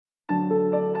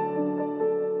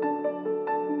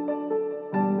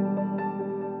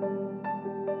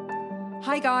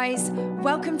Hi guys,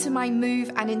 welcome to my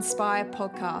Move and Inspire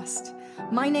podcast.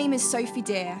 My name is Sophie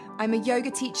Deer. I'm a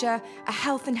yoga teacher, a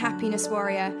health and happiness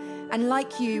warrior, and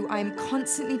like you, I am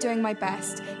constantly doing my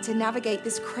best to navigate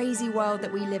this crazy world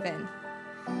that we live in.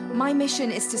 My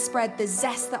mission is to spread the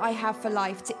zest that I have for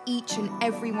life to each and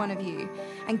every one of you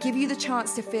and give you the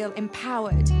chance to feel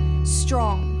empowered,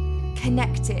 strong,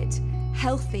 connected,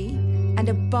 healthy, and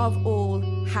above all,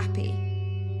 happy.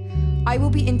 I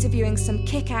will be interviewing some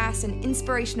kick-ass and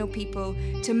inspirational people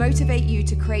to motivate you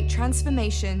to create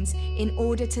transformations in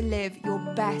order to live your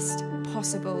best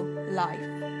possible life.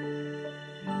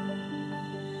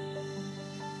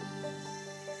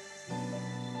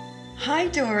 Hi,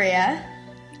 Doria.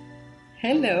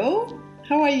 Hello,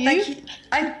 how are you? Thank you.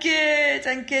 I'm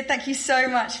good. Thank you so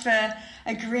much for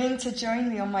agreeing to join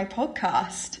me on my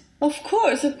podcast. Of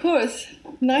course.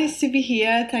 Nice to be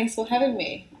here. Thanks for having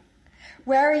me.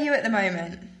 Where are you at the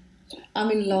moment? I'm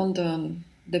in London,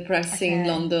 depressing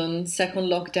London, second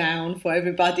lockdown for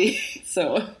everybody.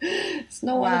 So it's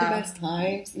not one of the best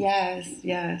times.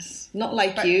 Yes. Not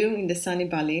like you in the sunny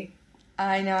Bali.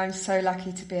 I know, I'm so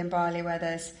lucky to be in Bali where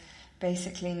there's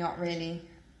basically not really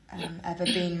ever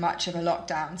been much of a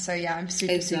lockdown. So yeah, I'm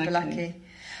super lucky.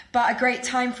 But a great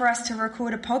time for us to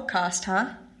record a podcast,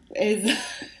 huh?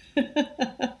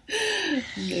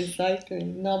 Exactly.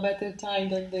 No better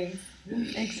time than this.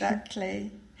 Exactly.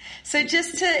 So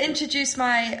just to introduce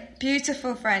my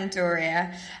beautiful friend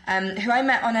Doria, who I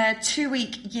met on a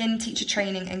 2-week yin teacher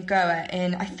training in Goa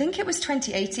in, I think it was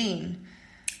 2018.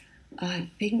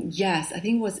 I think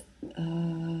it was,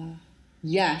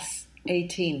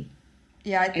 18.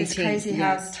 Yeah, it's 18, crazy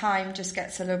how time just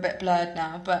gets a little bit blurred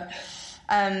now. But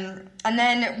and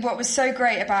then what was so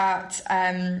great about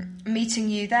meeting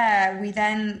you there, we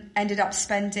then ended up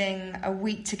spending a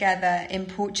week together in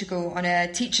Portugal on a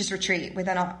teachers retreat with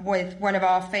one of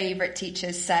our favourite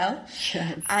teachers, Cel.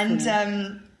 Yes, and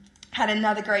had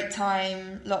another great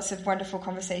time, lots of wonderful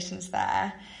conversations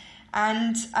there.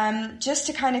 And just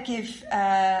to kind of give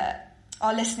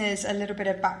our listeners a little bit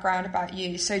of background about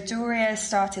you. So Doria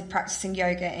started practicing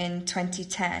yoga in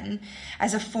 2010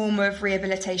 as a form of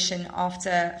rehabilitation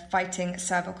after fighting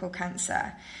cervical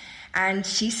cancer. And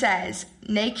she says,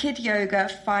 naked yoga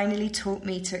finally taught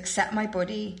me to accept my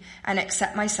body and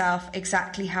accept myself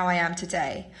exactly how I am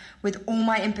today, with all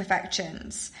my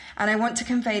imperfections. And I want to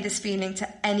convey this feeling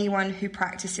to anyone who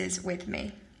practices with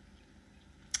me.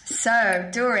 So,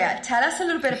 Doria, tell us a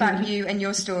little bit about you and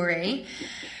your story.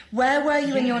 Where were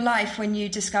you in your life when you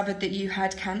discovered that you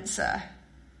had cancer?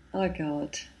 Oh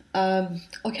God.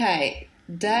 Okay.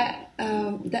 That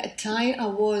time I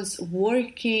was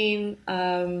working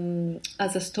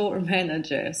as a store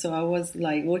manager. So I was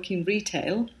like working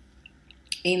retail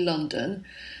in London.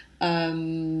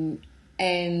 And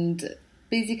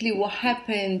basically what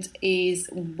happened is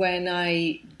when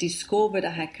I discovered I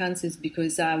had cancer is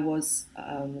because I was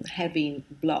having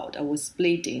blood. I was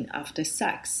bleeding after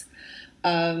sex.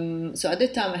 So at the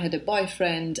time I had a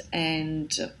boyfriend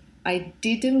and I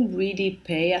didn't really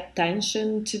pay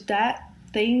attention to that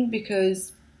thing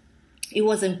because it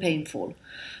wasn't painful.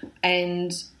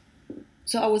 And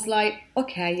so I was like,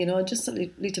 okay, just a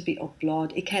little bit of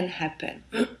blood, it can happen.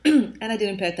 And I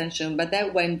didn't pay attention, but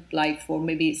that went like for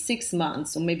maybe 6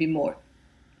 months or maybe more.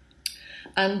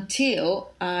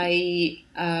 Until I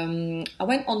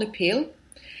went on the pill.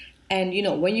 And,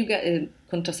 when you get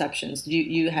contraceptions,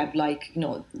 you have like,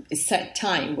 a set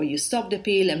time where you stop the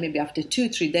pill and maybe after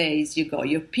 2-3 days you got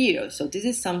your period. So this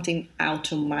is something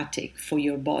automatic for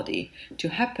your body to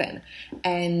happen.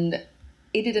 And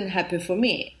it didn't happen for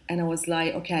me. And I was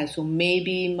like, okay, so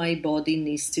maybe my body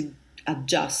needs to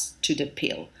adjust to the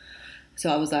pill. So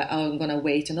I was like, I'm going to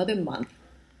wait another month,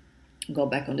 go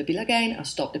back on the pill again. I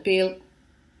stopped the pill,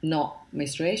 no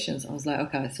menstruations. I was like,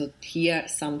 okay, so here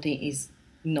something is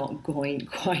not going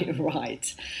quite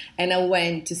right. And I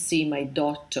went to see my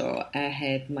doctor. I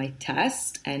had my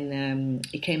test and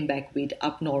it came back with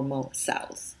abnormal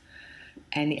cells.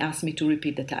 And he asked me to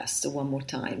repeat the test one more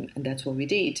time. And that's what we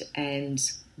did. And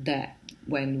that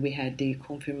when we had the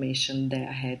confirmation that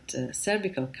I had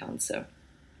cervical cancer.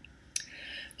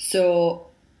 So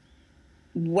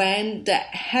when that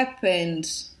happened,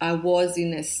 I was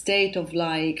in a state of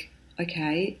like,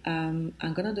 okay, I'm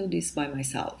going to do this by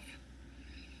myself.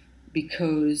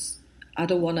 Because I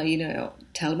don't want to,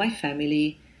 tell my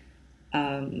family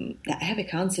that I have a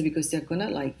cancer because they're going to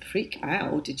like freak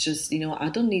out. It's just, I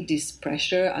don't need this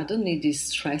pressure. I don't need this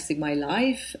stress in my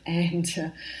life. And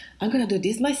I'm going to do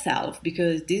this myself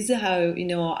because this is how,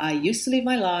 I used to live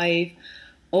my life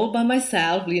all by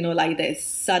myself, like the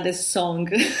saddest song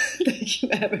that you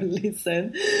ever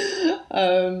listen.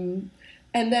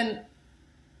 And then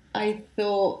I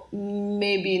thought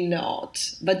maybe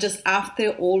not, but just after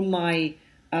all my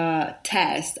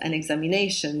tests and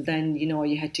examination, then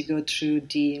you had to go through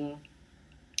the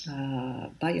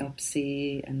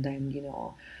biopsy, and then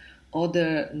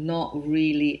other not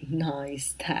really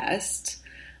nice tests.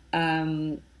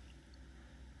 And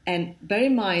bear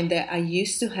in mind that I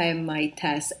used to have my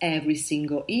tests every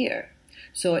single year.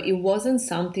 So it wasn't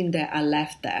something that I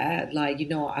left there, like,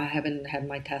 I haven't had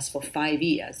my test for 5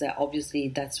 years. Obviously,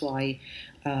 that's why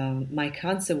my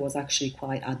cancer was actually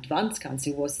quite advanced cancer.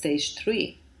 It was stage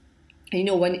 3. And,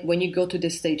 when you go to the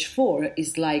stage 4,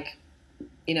 it's like,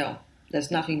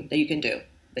 there's nothing that you can do,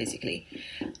 basically.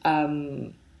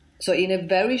 So in a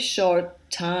very short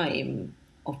time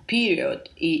of period,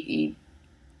 it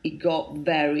got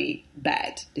very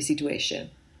bad, the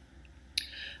situation.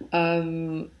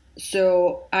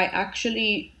 So I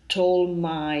actually told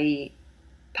my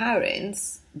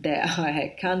parents that I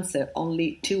had cancer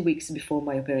only 2 weeks before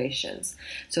my operations.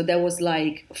 So that was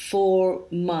like 4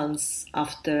 months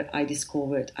after I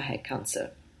discovered I had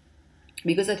cancer.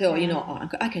 Because I thought,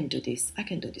 I can do this. I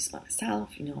can do this by myself.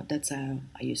 That's how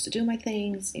I used to do my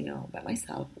things, by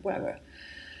myself, whatever.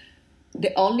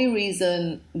 The only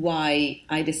reason why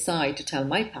I decided to tell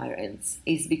my parents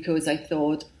is because I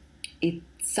thought if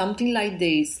something like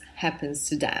this happens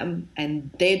to them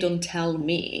and they don't tell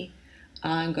me,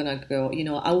 I'm going to go,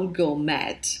 I will go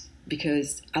mad,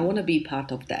 because I want to be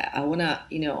part of that. I want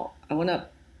to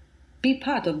be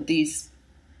part of this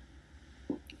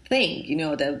thing,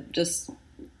 that just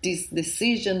this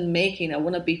decision making. I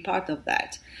want to be part of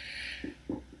that.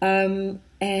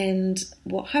 And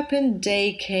what happened,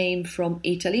 they came from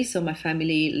Italy, so my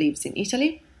family lives in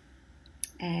Italy,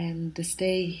 and they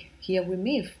stay here with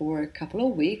me for a couple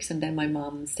of weeks, and then my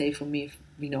mom stayed for me,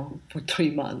 for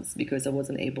 3 months, because I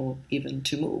wasn't able even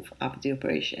to move after the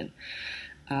operation.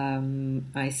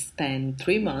 I spent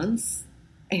 3 months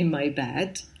in my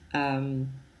bed.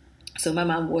 So my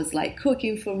mom was like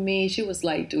cooking for me. She was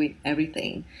like doing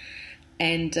everything.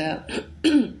 And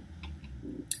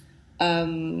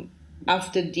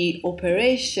after the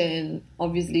operation,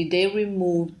 obviously they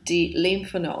removed the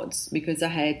lymph nodes, because I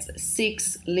had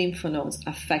 6 lymph nodes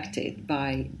affected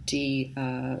by the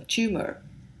tumor.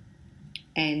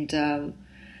 And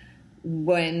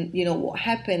when, what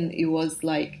happened, it was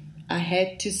like I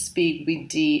had to speak with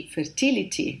the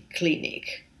fertility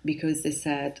clinic, because they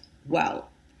said, well,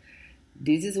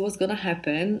 this is what's going to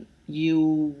happen.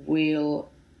 You will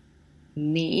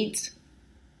need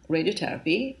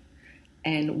radiotherapy.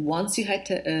 And once you had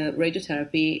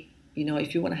radiotherapy,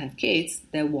 if you want to have kids,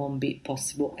 that won't be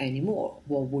possible anymore.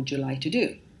 What would you like to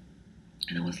do?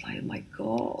 And I was like, oh my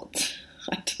God,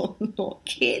 I don't know,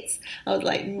 kids. I was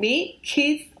like, me?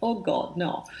 Kids? Oh God,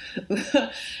 no.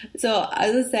 So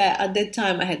as I said, at that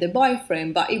time I had a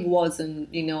boyfriend, but it wasn't,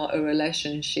 a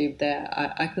relationship that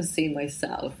I could see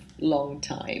myself long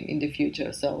time in the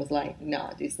future. So I was like,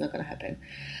 no, this is not going to happen.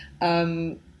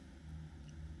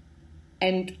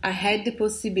 And I had the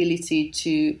possibility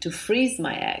to freeze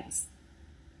my eggs.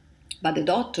 But the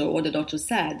doctor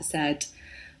said,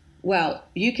 well,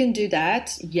 you can do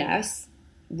that. Yes,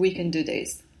 we can do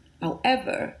this.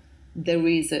 However, there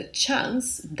is a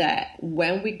chance that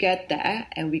when we get there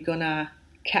and we're going to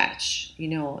catch,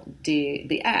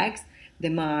 the eggs, there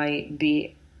might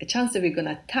be a chance that we're going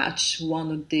to touch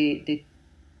one of the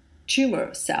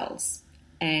tumor cells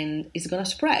and it's going to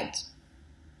spread.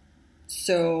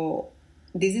 So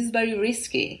this is very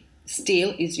risky.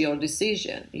 Still, it's your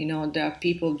decision. There are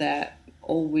people that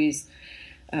always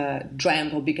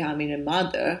dreamt of becoming a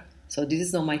mother. So this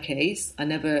is not my case. I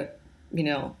never,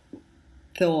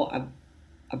 thought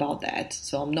about that.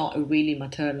 So I'm not a really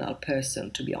maternal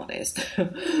person, to be honest.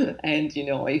 And,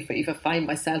 if I find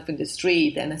myself in the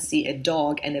street and I see a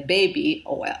dog and a baby,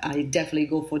 I definitely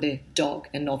go for the dog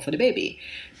and not for the baby.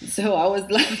 So I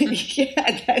was like,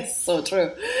 yeah, that's so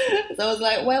true. So I was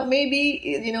like, well,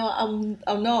 maybe, I'm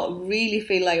not really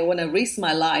feel like I want to risk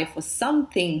my life for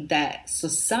something that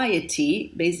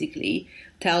society basically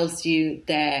tells you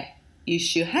that you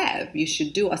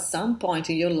should do at some point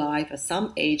in your life, at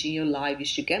some age in your life. You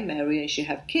should get married and you should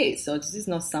have kids. So this is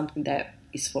not something that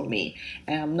is for me,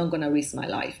 and I'm not going to risk my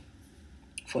life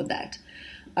for that.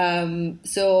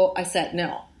 So I said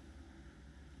no.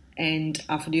 And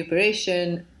after the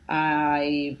operation,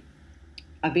 I've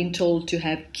been told to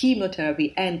have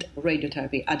chemotherapy and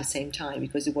radiotherapy at the same time,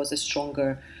 because it was a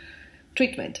stronger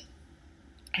treatment.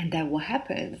 And then what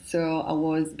happened? So I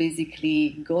was basically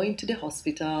going to the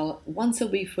hospital once a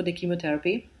week for the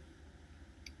chemotherapy.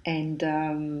 And,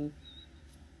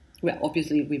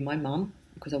 obviously with my mom,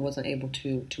 because I wasn't able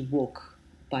to walk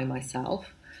by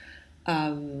myself.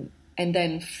 And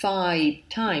then 5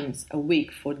 times a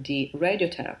week for the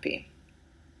radiotherapy.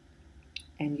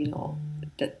 And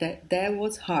that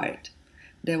was hard.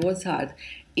 That was hard.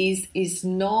 Is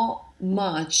not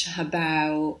much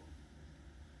about.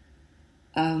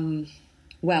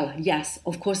 Well, yes,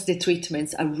 of course, the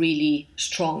treatments are really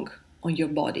strong on your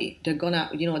body. They're gonna,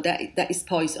 that is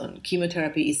poison.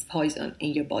 Chemotherapy is poison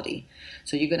in your body,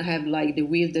 so you're gonna have like the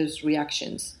weirdest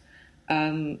reactions.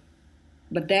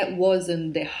 But that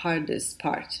wasn't the hardest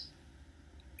part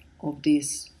of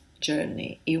this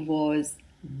journey. It was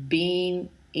being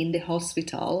in the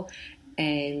hospital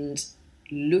and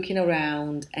looking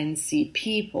around and see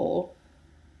people,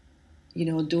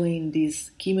 doing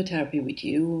this chemotherapy with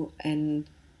you. And,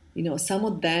 some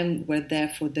of them were there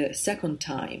for the second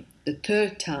time, the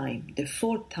third time, the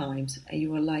fourth times. And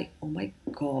you were like, oh my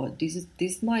God,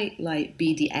 this might like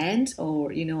be the end,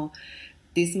 or,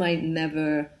 this might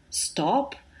never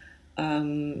stop.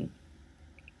 And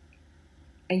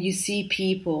you see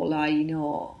people like,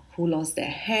 who lost their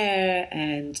hair,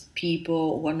 and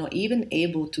people who are not even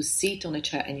able to sit on a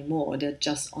chair anymore. They're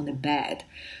just on a bed.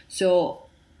 So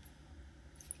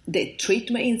the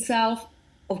treatment itself,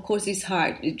 of course, is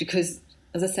hard because,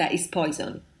 as I said, it's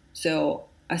poison. So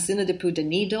as soon as they put the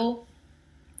needle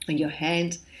in your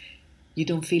hand, you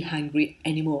don't feel hungry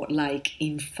anymore, like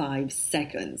in 5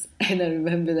 seconds. And I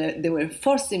remember that they were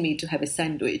forcing me to have a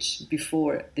sandwich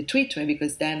before the treatment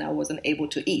because then I wasn't able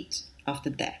to eat after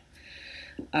that.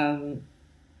 But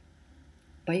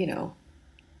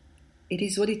it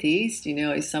is what it is.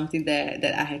 It's something that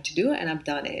I had to do, and I've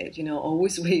done it.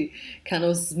 Always with kind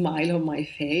of smile on my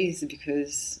face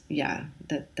because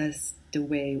that's the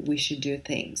way we should do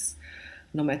things,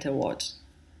 no matter what.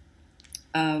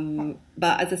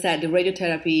 But as I said, the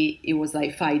radiotherapy, it was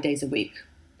like 5 days a week.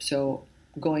 So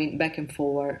going back and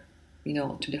forward,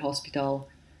 to the hospital,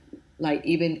 like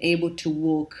even able to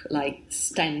walk, like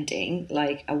standing,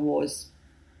 like I was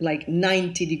like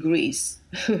 90 degrees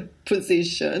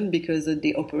position because of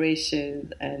the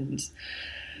operation and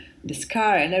the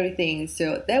scar and everything.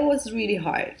 So that was really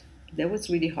hard.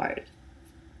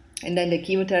 And then the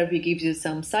chemotherapy gives you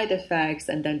some side effects,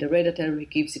 and then the radiotherapy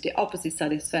gives you the opposite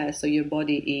side effects. So your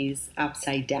body is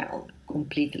upside down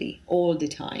completely all the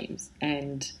times.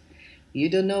 And you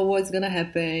don't know what's going to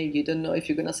happen. You don't know if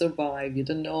you're going to survive. You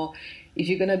don't know if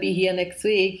you're going to be here next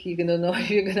week. You don't know if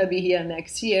you're going to be here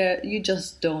next year. You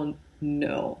just don't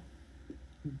know.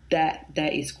 That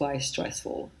is quite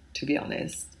stressful, to be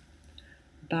honest.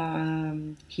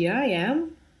 But here I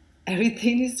am.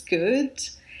 Everything is good.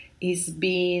 It's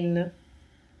been,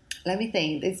 let me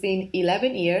think, it's been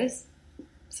 11 years.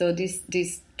 So this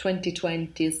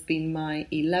 2020 has been my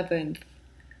 11th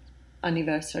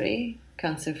anniversary,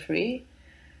 cancer-free.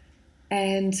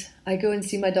 And I go and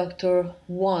see my doctor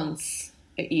once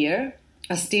a year.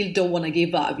 I still don't want to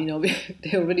give up,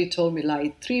 They already told me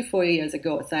like 3-4 years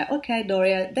ago. It's like, okay,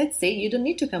 Doria, that's it. You don't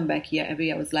need to come back here every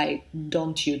year. I was like,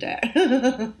 don't you dare.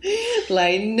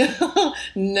 Like,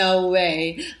 no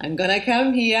way. I'm going to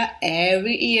come here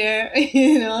every year,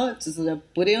 just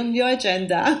put it on your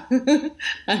agenda.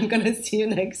 I'm going to see you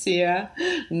next year.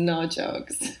 No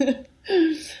jokes.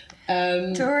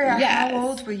 Doria, yes. How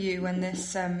old were you when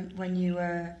you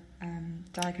were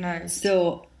diagnosed?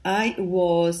 So I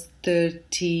was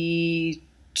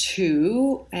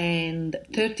 32 and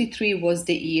 33 was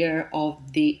the year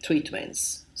of the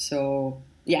treatments. So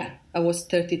yeah, I was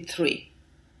 33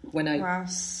 when I went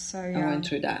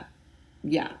through that.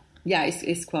 Yeah,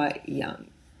 it's quite young.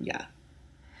 Yeah.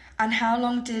 And how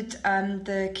long did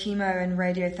the chemo and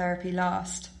radiotherapy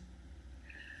last?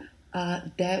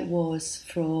 That was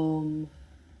from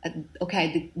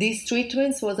these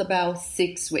treatments was about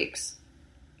 6 weeks.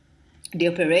 The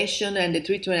operation and the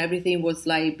treatment, everything was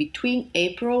like between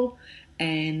April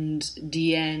and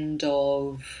the end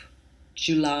of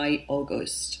July,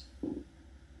 August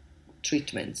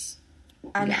treatments.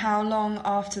 And how long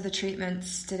after the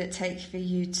treatments did it take for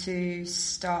you to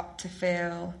start to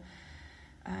feel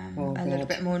a little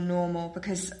bit more normal?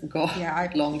 Because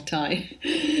long time.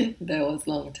 That was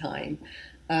long time.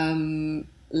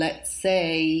 Let's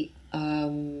say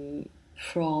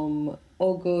from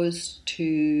August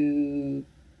to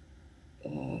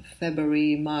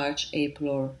February, March,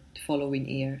 April the following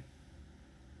year.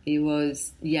 It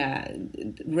was,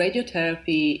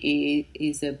 radiotherapy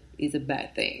is a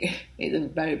bad thing. It's a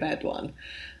very bad one.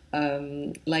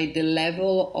 Like the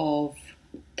level of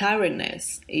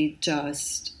tiredness is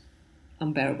just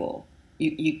unbearable.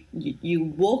 You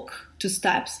walk 2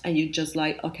 steps and you just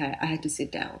like, okay, I had to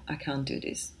sit down. I can't do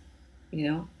this.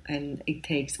 and it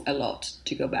takes a lot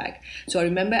to go back. So I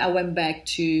remember I went back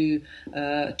to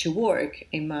work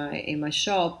in my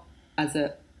shop as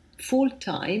a full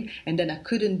time, and then I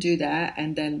couldn't do that,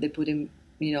 and then they put him,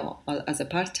 as a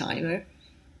part timer,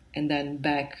 and then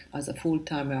back as a full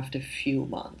timer after a few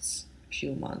months,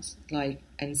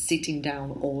 and sitting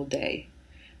down all day.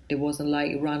 It wasn't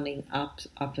like running up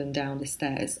and down the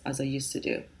stairs as I used to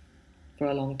do for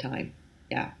a long time.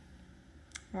 Yeah.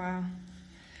 Wow.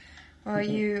 Well,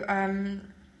 you,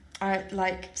 I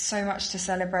like so much to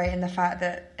celebrate in the fact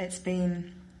that it's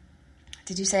been,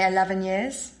 did you say 11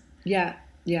 years? Yeah,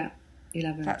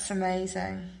 11. That's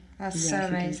amazing. That's so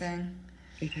amazing.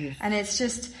 It is. And it's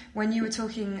just, when you were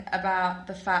talking about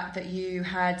the fact that you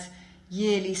had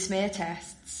yearly smear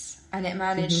tests and it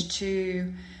managed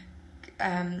to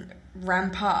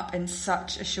ramp up in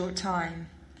such a short time.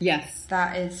 Yes.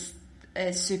 That is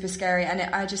super scary. And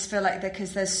I just feel like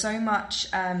because there's so much,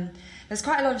 there's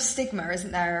quite a lot of stigma,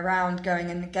 isn't there, around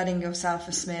going and getting yourself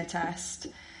a smear test.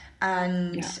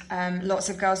 And lots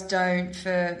of girls don't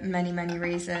for many, many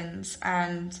reasons.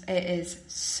 And it is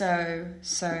so,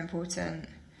 so important.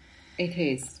 It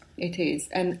is.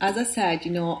 And as I said,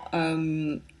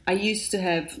 I used to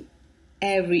have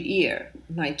every year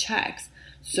my checks.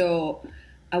 So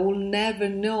I will never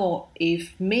know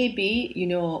if maybe,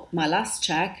 my last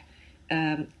check,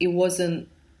 it wasn't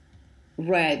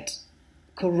read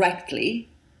correctly,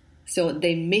 so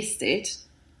they missed it,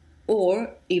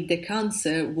 or if the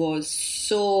cancer was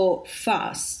so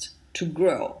fast to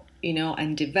grow,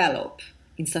 and develop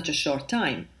in such a short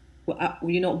time.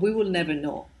 We will never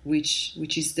know which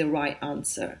is the right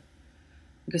answer.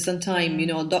 Because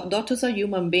sometimes, doctors are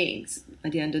human beings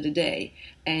at the end of the day,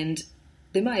 and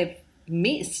they might have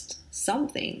missed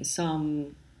something,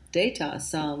 some data,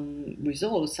 some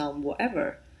results, some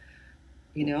whatever,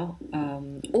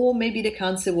 or maybe the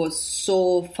cancer was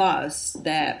so fast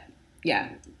that,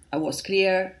 I was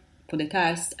clear for the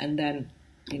test, and then,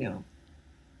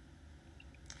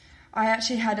 I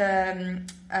actually had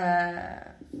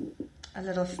a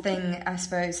little thing, I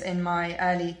suppose, in my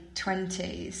early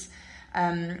 20s.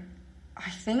 I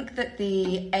think that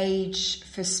the age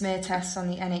for smear tests on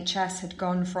the NHS had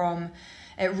gone from,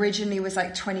 it originally was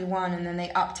like 21 and then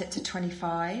they upped it to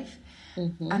 25.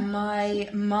 Mm-hmm. And my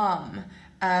mum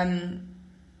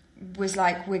was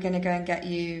like, we're going to go and get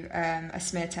you a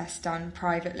smear test done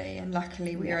privately. And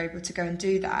luckily we were able to go and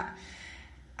do that.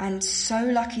 And so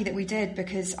lucky that we did,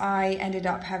 because I ended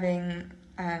up having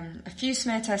a few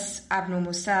smear tests,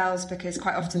 abnormal cells, because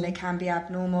quite often they can be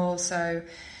abnormal. So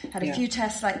had a few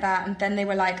tests like that. And then they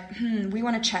were like, we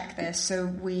want to check this. So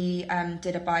we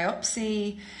did a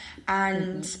biopsy.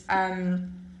 And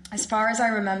as far as I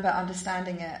remember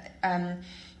understanding it,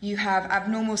 you have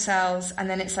abnormal cells, and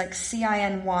then it's like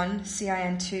CIN1,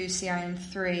 CIN2,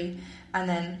 CIN3, and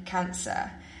then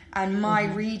cancer. And my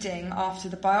reading after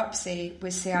the biopsy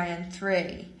was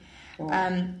CIN3.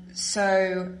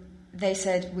 So they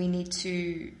said we need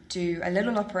to do a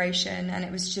little operation, and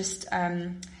it was just, I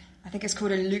think it's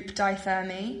called a loop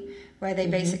dithermy, where they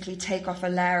basically take off a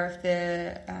layer of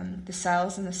the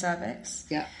cells in the cervix.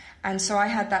 Yeah. And so I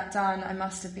had that done. I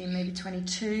must have been maybe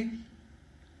 22.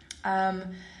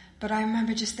 But I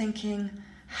remember just thinking,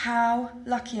 how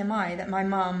lucky am I that my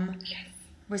mum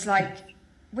was like,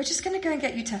 we're just going to go and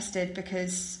get you tested,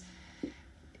 because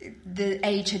the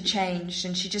age had changed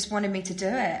and she just wanted me to do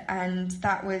it. And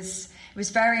it was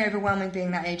very overwhelming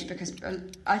being that age, because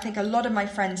I think a lot of my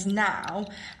friends now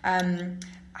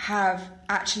have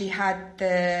actually had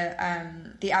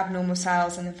the abnormal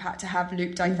cells and have had to have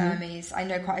loop dithermies. I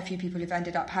know quite a few people who've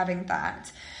ended up having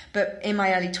that. But in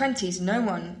my early 20s, no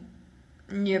one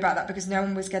knew about that, because no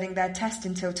one was getting their test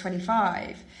until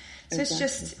 25. So It's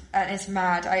just, it's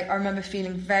mad. I remember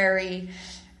feeling very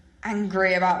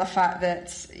angry about the fact that,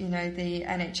 the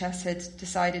NHS had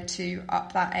decided to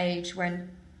up that age when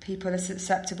people are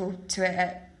susceptible to it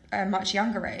at a much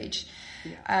younger age.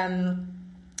 Yeah.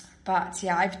 But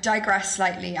yeah, I've digressed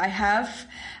slightly. I have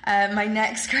my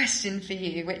next question for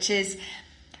you, which is,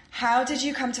 how did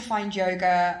you come to find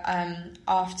yoga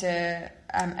after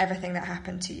everything that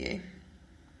happened to you?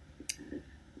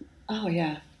 Oh,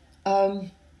 yeah.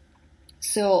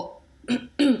 So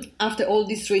after all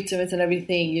these treatments and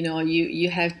everything, you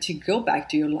have to go back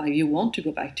to your life. You want to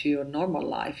go back to your normal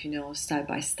life, step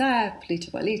by step,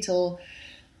 little by little.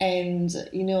 And,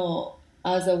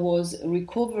 as I was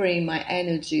recovering my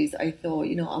energies, I thought,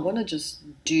 I want to just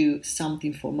do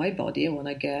something for my body. I want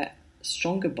to get a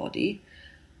stronger body.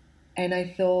 And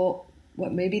I thought,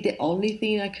 maybe the only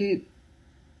thing I could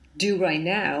do right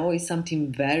now is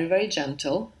something very, very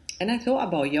gentle. And I thought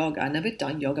about yoga. I never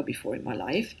done yoga before in my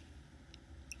life.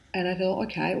 And I thought,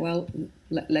 okay, well,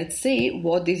 let's see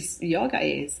what this yoga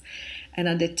is. And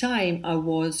at the time, I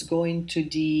was going to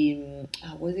the,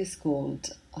 what is it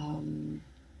called?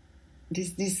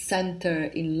 This center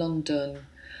in London.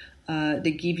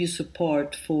 They give you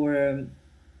support for,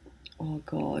 oh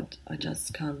God, I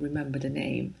just can't remember the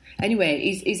name. Anyway,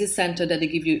 it's a center that they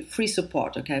give you free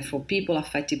support, okay, for people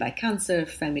affected by cancer,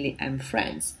 family and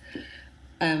friends.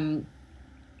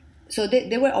 So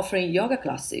they were offering yoga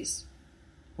classes.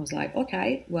 I was like,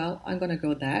 okay, well, I'm going to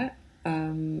go there.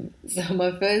 So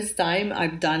my first time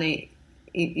I've done it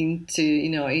in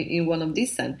one of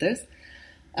these centers,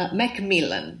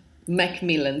 Macmillan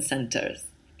centers.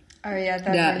 Oh yeah,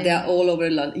 they're all over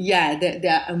London. Yeah,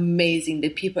 they're amazing. The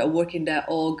people are working there.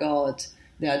 Oh God,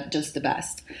 they are just the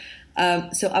best.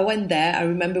 So I went there. I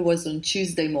remember it was on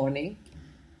Tuesday morning.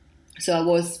 So I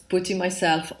was putting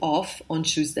myself off on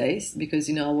Tuesdays because,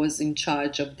 I was in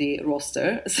charge of the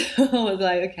roster. So I was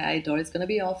like, okay, Dora's going to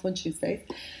be off on Tuesdays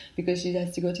because she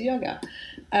has to go to yoga.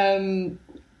 And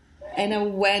I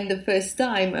went the first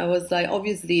time. I was like,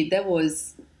 obviously, there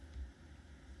was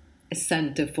a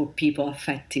center for people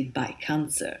affected by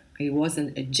cancer. It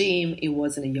wasn't a gym. It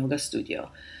wasn't a yoga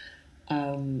studio.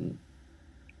 And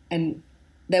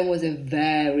there was a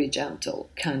very gentle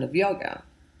kind of yoga.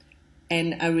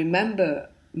 And I remember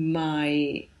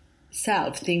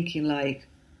myself thinking, like,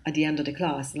 at the end of the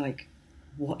class, like,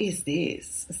 what is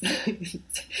this?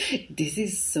 This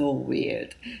is so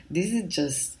weird. This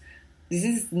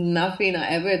is nothing I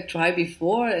ever tried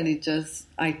before. And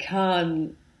I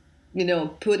can't,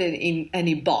 put it in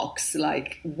any box.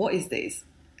 Like, what is this?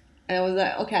 And I was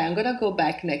like, okay, I'm going to go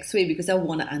back next week because I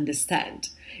want to understand.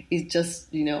 It's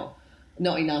just, not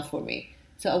enough for me.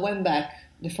 So I went back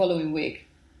the following week.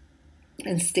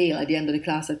 And still, at the end of the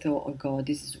class, I thought, oh God,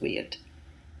 this is weird.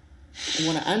 I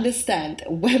want to understand.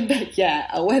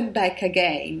 I went back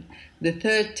again the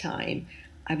third time.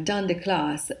 I've done the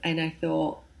class and I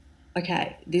thought,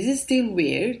 okay, this is still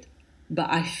weird,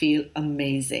 but I feel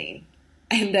amazing.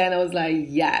 And then I was like,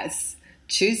 yes,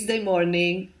 Tuesday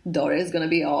morning, Dora is going to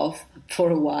be off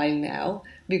for a while now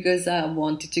because I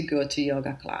wanted to go to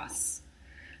yoga class.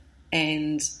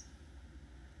 And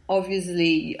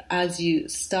obviously, as you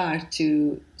start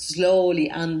to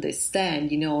slowly understand,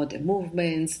 the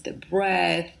movements, the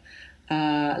breath,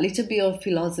 a little bit of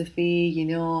philosophy,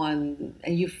 and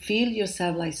you feel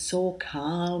yourself like so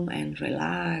calm and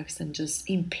relaxed and just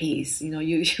in peace.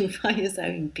 You find yourself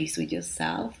in peace with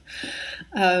yourself.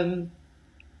 And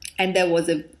there was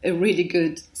a really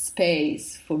good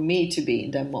space for me to be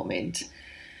in that moment.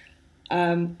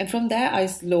 And from there, I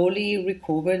slowly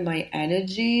recovered my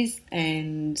energies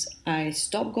and I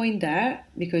stopped going there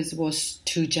because it was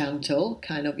too gentle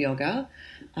kind of yoga.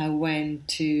 I went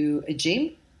to a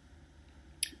gym.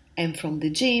 And from the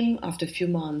gym, after a few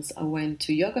months, I went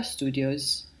to yoga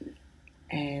studios.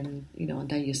 And,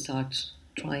 then you start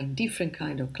trying different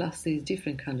kind of classes,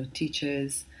 different kind of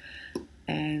teachers.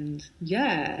 And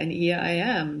here I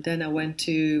am. Then I went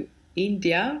to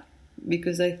India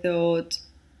because I thought,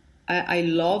 I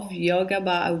love yoga,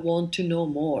 but I want to know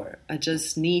more. I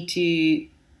just need to,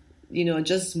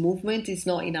 just movement is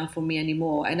not enough for me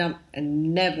anymore. And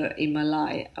never in my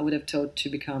life I would have thought to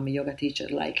become a yoga teacher.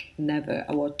 Like, never.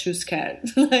 I was too scared.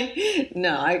 Like,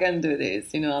 no, I can't do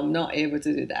this. I'm not able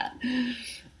to do that.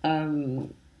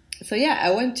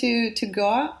 I went to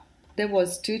Goa. That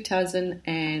was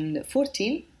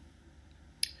 2014.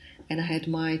 And I had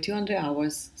my 200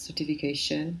 hours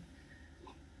certification.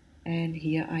 And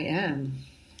here I am,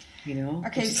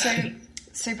 Okay,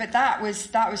 but that was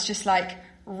just like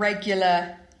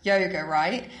regular yoga,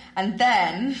 right? And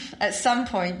then at some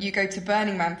point you go to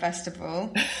Burning Man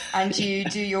Festival and you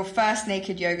do your first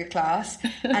naked yoga class,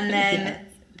 and then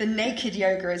the naked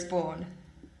yoga is born.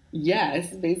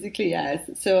 Yes, basically,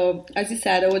 yes. So, as you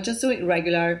said, I was just doing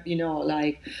regular,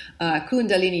 like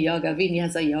Kundalini yoga,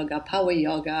 Vinyasa yoga, power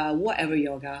yoga, whatever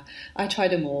yoga. I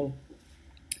tried them all.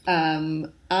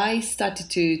 I started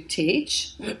to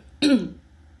teach.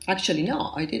 Actually,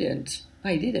 no, I didn't.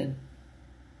 I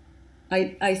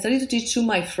started to teach to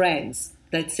my friends.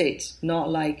 That's it.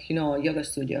 Not like, yoga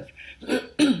studios.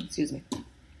 Excuse me.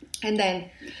 And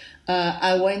then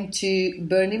I went to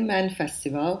Burning Man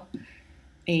Festival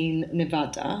in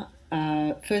Nevada.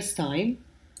 First time.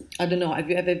 I don't know.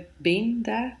 Have you ever been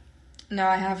there? No,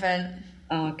 I haven't.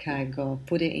 Okay, go.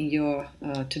 Put it in your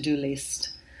to-do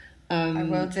list. I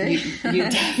will do. you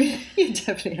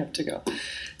definitely have to go.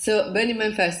 So Burning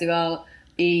Man Festival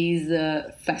is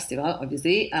a festival,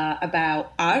 obviously,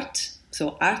 about art.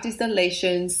 So art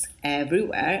installations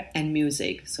everywhere and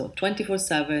music. So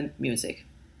 24/7 music.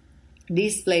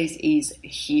 This place is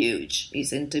huge.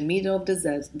 It's in the middle of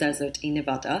the desert in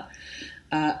Nevada.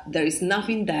 There is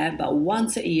nothing there, but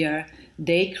once a year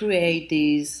they create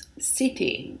this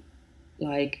city,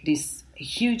 like this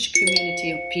huge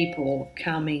community of people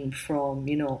coming from,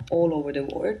 all over the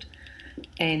world.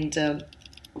 And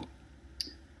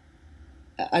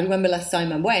I remember last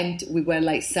time I went, we were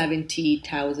like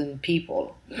 70,000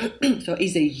 people. So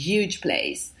it's a huge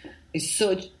place. It's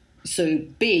so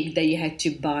big that you had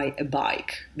to buy a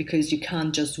bike because you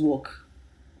can't just walk.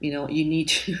 You need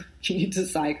to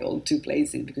cycle to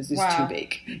places because it's too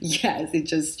big. Yes,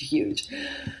 it's just huge.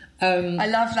 I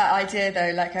love that idea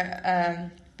though, like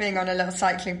being on a little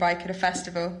cycling bike at a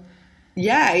festival.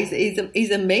 Yeah,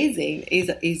 it's amazing.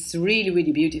 It's really,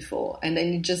 really beautiful. And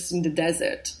then just in the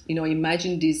desert,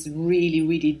 imagine this really,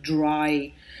 really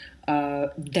dry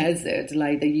desert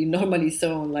like that you normally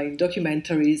saw in like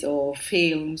documentaries or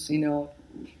films,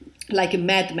 like a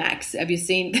Mad Max. Have you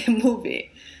seen the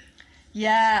movie?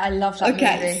 Yeah, I love that movie.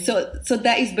 Okay, so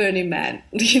that is Burning Man.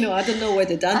 I don't know where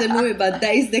they done the movie, but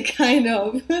that is the kind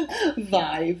of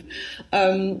vibe.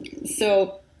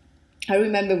 So I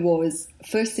remember it was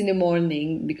first in the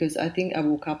morning because I think I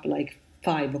woke up like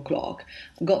 5 o'clock,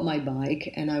 got my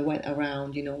bike and I went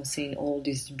around, seeing all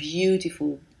these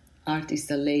beautiful art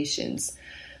installations.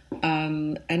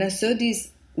 And I saw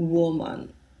this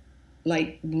woman,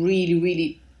 like really,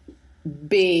 really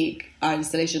big art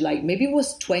installation, like maybe it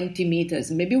was 20 meters,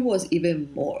 maybe it was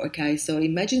even more. Okay, so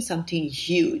imagine something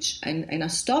huge. And I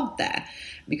stopped there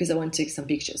because I want to take some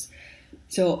pictures.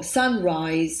 So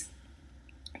sunrise,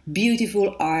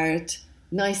 beautiful art,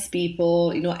 nice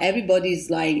people,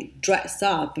 everybody's like dressed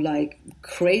up, like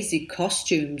crazy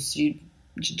costumes. You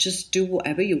just do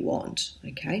whatever you want.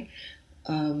 Okay.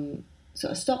 So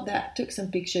I stopped there, took some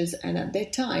pictures. And at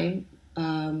that time,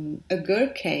 a girl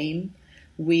came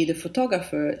with a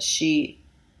photographer. She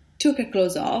took her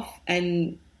clothes off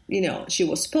and, she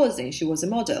was posing. She was a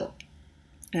model.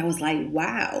 And I was like,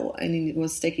 wow. And it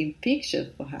was taking pictures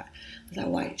for her. I was like,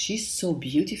 wow, she's so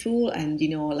beautiful. And,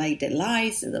 like the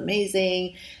lights is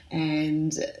amazing.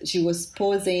 And she was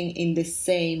posing in the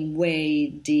same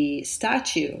way the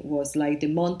statue was, like the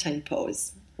mountain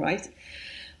pose, right?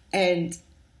 And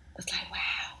I was like,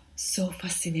 wow, so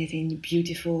fascinating,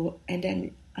 beautiful. And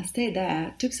then I stayed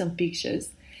there, took some pictures.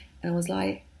 And I was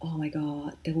like, oh my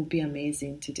God, that would be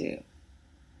amazing to do.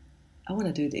 I want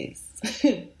to do this.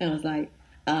 And I was like,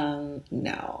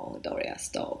 no, Doria,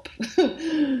 stop.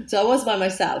 So I was by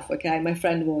myself, okay? My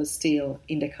friend was still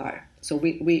in the car. So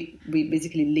we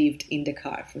basically lived in the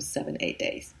car for 7-8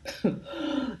 days.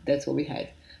 That's what we had.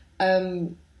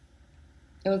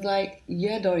 I was like,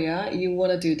 yeah, Doria, you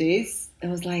want to do this? I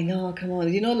was like, no, come on.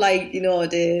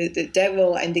 The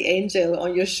devil and the angel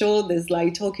on your shoulders,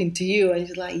 like talking to you. And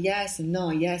she's like, yes and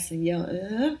no, yes and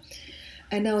yeah.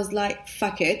 And I was like,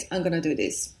 fuck it, I'm going to do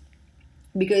this.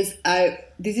 Because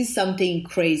this is something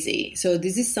crazy. So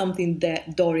this is something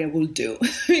that Doria will do.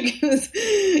 Because,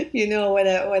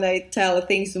 when I tell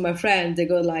things to my friends, they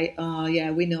go like, oh, yeah,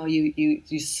 we know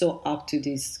you're so up to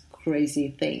these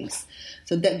crazy things.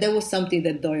 So that was something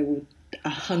that Doria would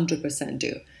 100%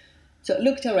 do. So I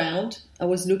looked around. I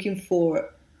was looking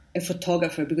for a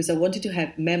photographer because I wanted to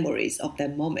have memories of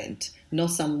that moment,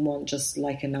 not someone just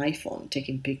like an iPhone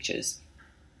taking pictures.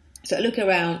 So I look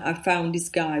around, I found this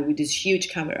guy with this huge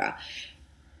camera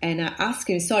and I asked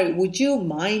him, sorry, would you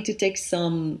mind to take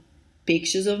some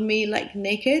pictures of me like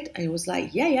naked? And he was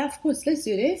like, yeah, of course, let's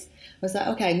do this. I was like,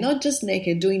 okay, not just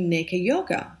naked, doing naked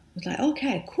yoga. I was like,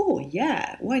 okay, cool,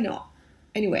 yeah, why not?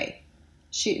 Anyway,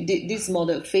 this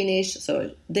model finished,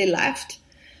 so they left.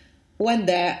 Went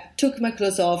there, took my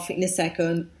clothes off in a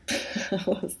second, I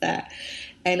was there,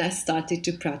 and I started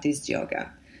to practice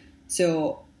yoga.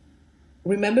 So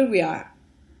remember, we are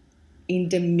in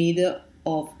the middle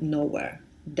of nowhere,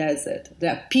 desert.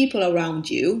 There are people around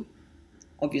you,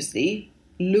 obviously,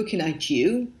 looking at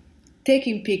you,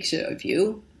 taking picture of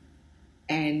you,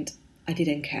 and I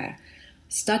didn't care.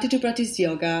 Started to practice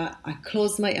yoga. I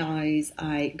closed my eyes.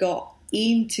 I got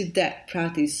into that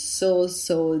practice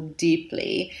so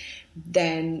deeply.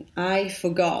 Then I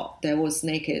forgot that I was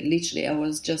naked. Literally, I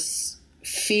was just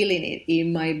feeling it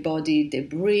in my body, the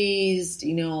breeze,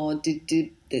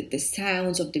 the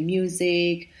sounds of the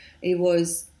music. It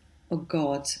was, oh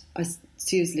God,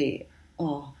 seriously,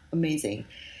 amazing.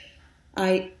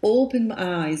 I opened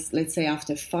my eyes, let's say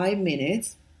after 5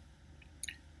 minutes,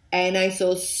 And I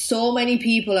saw so many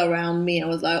people around me. I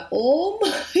was like, oh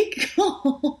my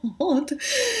God.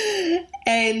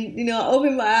 And, I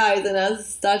opened my eyes and I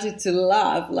started to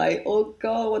laugh, like, oh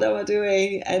God, what am I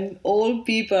doing? And all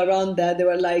people around there, they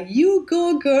were like, you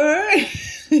go, girl.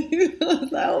 I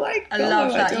was like, oh my God. I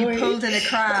love that. You pulled in a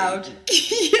crowd.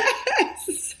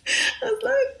 Yes. I was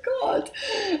like, God.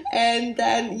 And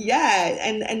then,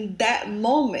 and that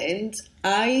moment,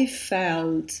 I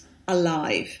felt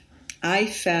alive. I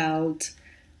felt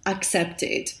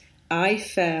accepted. I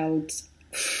felt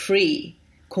free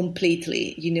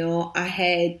completely. I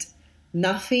had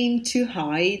nothing to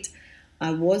hide.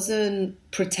 I wasn't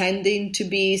pretending to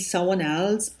be someone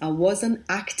else. I wasn't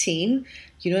acting.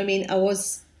 You know what I mean?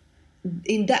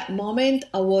 In that moment,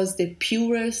 I was the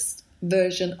purest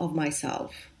version of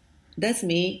myself. That's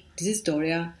me. This is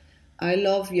Doria. I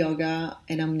love yoga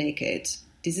and I'm naked.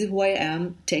 This is who I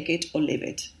am. Take it or leave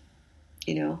it.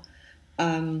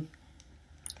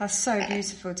 That's so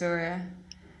beautiful, Doria.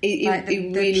 It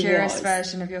the really purest was.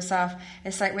 version of yourself.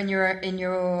 It's like when you're in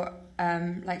your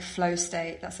like flow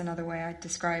state. That's another way I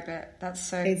describe it. That's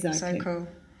so cool.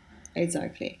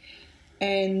 Exactly.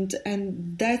 And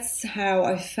that's how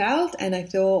I felt. And I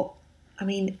thought,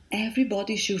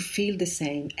 everybody should feel the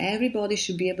same. Everybody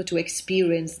should be able to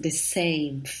experience the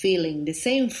same feeling, the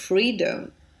same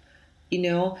freedom,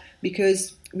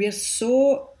 because we are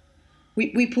so...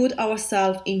 We put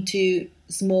ourselves into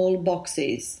small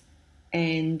boxes,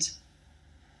 and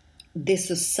the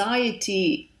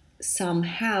society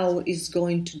somehow is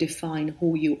going to define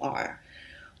who you are,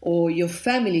 or your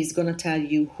family is going to tell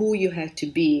you who you have to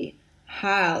be,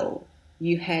 how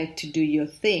you had to do your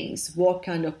things, what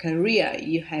kind of career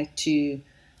you had to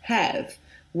have,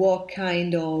 what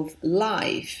kind of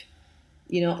life.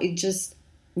 We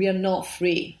are not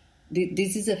free.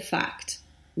 This is a fact.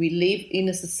 We live in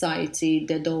a society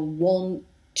that don't want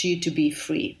you to be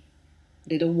free.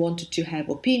 They don't want you to have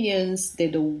opinions. They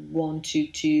don't want you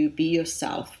to be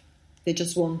yourself. They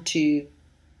just want to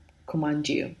command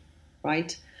you,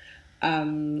 right?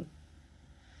 I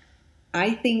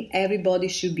think everybody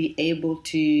should be able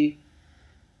to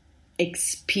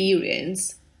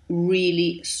experience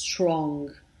really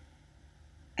strong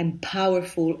and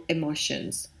powerful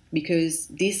emotions, because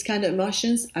these kind of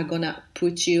emotions are going to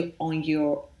put you on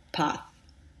your path.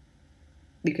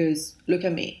 Because look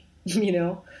at me,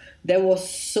 that was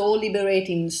so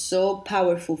liberating, so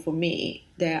powerful for me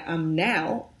that I'm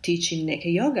now teaching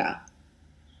naked yoga.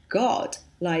 God,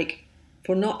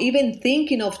 for not even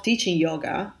thinking of teaching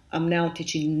yoga, I'm now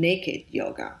teaching naked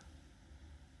yoga.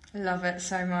 Love it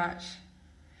so much.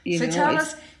 Tell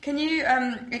us, can you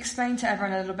explain to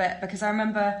everyone a little bit? Because I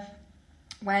remember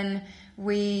when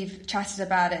we've chatted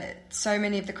about it, so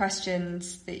many of the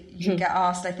questions that you get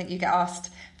asked, I think you get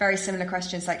asked very similar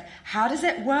questions, like, how does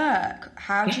it work?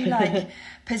 How do you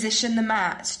position the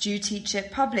mat? Do you teach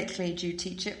it publicly? Do you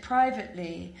teach it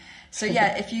privately? So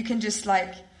if you can just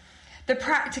the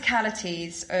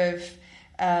practicalities of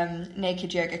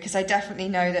naked yoga, because I definitely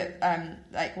know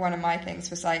that one of my things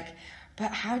was but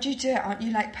how do you do it? Aren't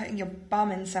you putting your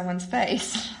bum in someone's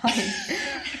face?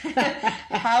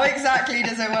 How exactly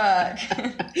does it work?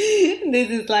 This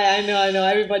is I know.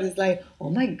 Everybody's like, oh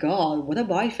my God, what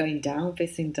about if I'm down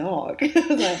facing dog?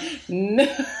 No.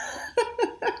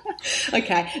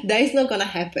 Okay, that is not going to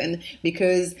happen,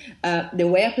 because the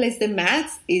way I place the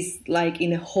mats is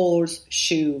in a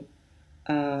horseshoe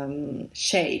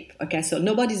shape. Okay, so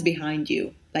nobody's behind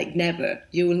you. Never.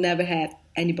 You will never have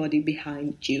anybody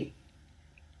behind you.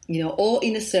 Or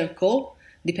in a circle,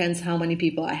 depends how many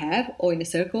people I have, or in a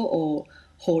circle or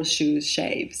horseshoe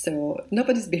shape. So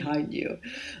nobody's behind you.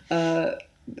 So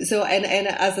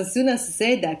as soon as I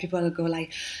say that, people will go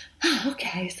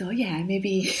okay, so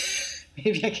maybe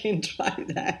I can try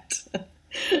that.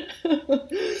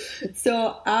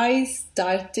 So I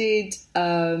started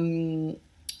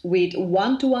with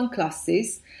one-to-one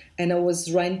classes, and I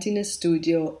was renting a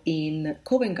studio in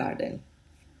Covent Garden.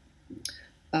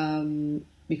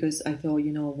 Because I thought,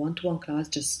 one-to-one class,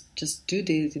 just do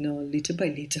this, little by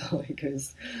little.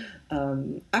 Because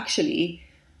actually,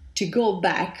 to go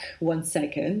back 1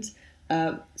 second,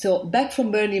 so back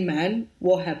from Burning Man,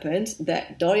 what happened?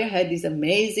 That Doria had this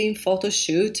amazing photo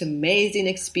shoot, amazing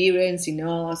experience,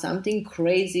 something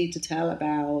crazy to tell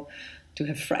about to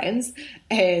her friends,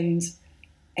 and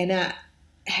I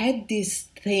had this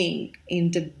thing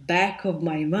in the back of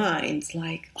my mind,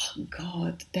 oh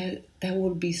God, that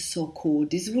would be so cool.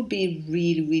 This would be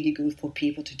really, really good for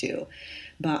people to do.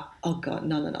 But, oh God,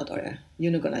 no, Doria,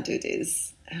 you're not going to do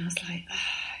this. And I was like,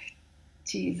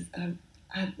 geez,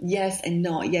 yes and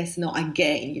no,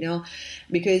 again,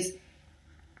 because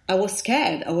I was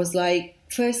scared. I was like,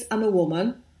 first, I'm a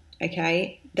woman,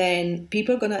 okay? Then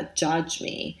people are going to judge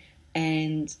me,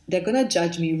 and they're going to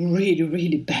judge me really,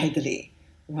 really badly,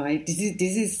 right?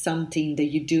 This is something that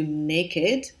you do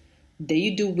naked, that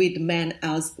you do with men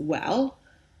as well.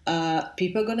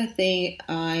 People are going to think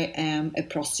I am a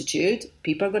prostitute.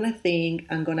 People are going to think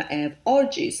I'm going to have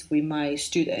orgies with my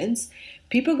students.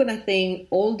 People are going to think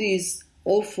all these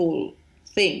awful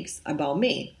things about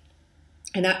me.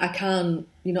 And I can't,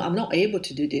 I'm not able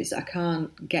to do this. I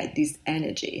can't get this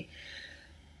energy.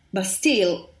 But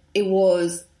still, it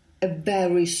was a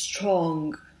very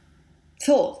strong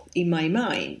thought in my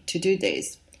mind to do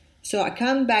this. So I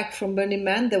came back from Burning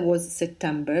Man. That was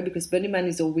September, because Burning Man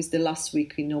is always the last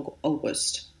week in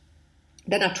August.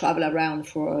 Then I travel around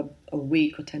for a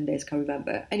week or 10 days, can't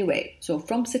remember. Anyway, so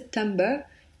from September,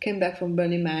 came back from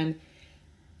Burning Man,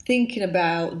 thinking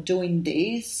about doing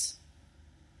this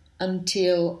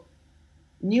until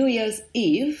New Year's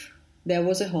Eve. There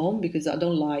was a home, because I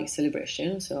don't like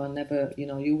celebration, so I never,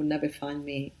 you will never find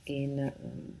me in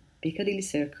Piccadilly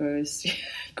Circus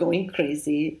going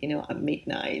crazy, at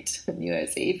midnight, New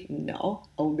Year's Eve. No,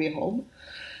 I'll be home.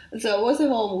 So I was at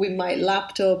home with my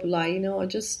laptop,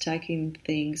 just checking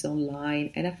things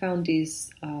online, and I found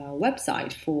this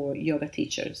website for yoga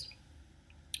teachers.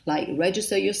 Like,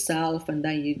 register yourself, and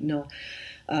then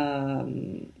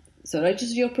so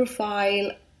register your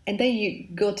profile, and then you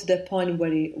go to the point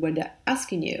where they're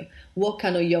asking you, what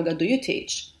kind of yoga do you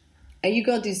teach? And you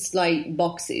got these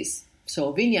boxes.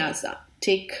 So vinyasa,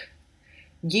 tick.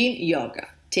 Yin yoga,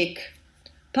 tick.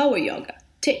 Power yoga,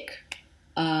 tick.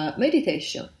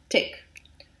 Meditation, tick.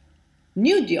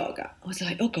 Nude yoga. I was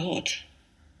like, oh God.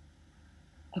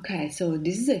 Okay, so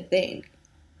this is a thing.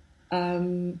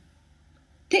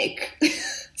 Tick.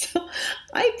 So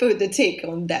I put the tick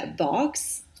on that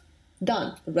box.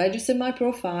 Done. Register my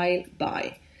profile.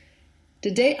 Bye. The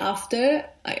day after,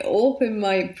 I opened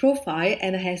my profile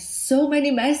and I had so many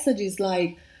messages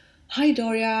like, hi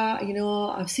Doria,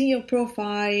 I've seen your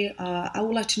profile. I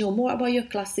would like to know more about your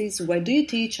classes. Where do you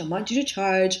teach? How much do you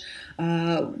charge?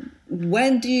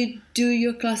 When do you do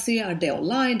your classes? Are they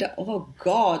online? Oh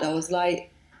God, I was like,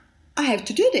 I have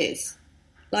to do this.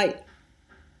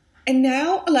 And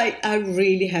now, I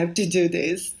really have to do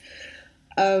this.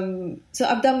 So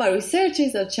I've done my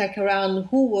researches. I check around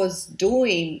who was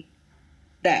doing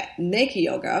that naked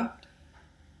yoga,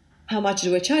 how much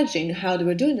they were charging, how they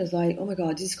were doing it. I was like, oh my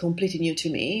God, this is completely new to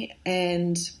me.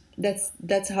 And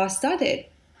that's how I started.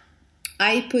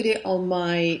 I put it on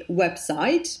my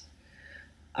website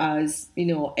as,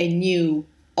 a new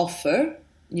offering.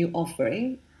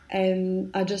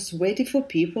 And I just waited for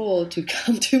people to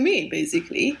come to me,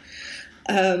 basically.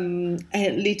 And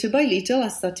little by little, I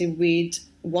started with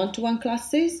one-to-one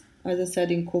classes, as I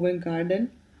said, in Covent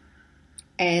Garden,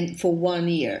 and for 1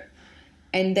 year.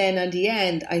 And then at the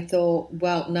end, I thought,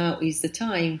 well, now is the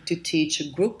time to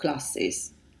teach group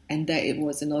classes. And that it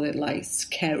was another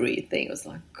scary thing. I was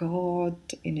like, God,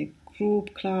 in a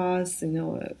group class, in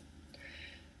a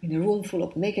room full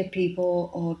of naked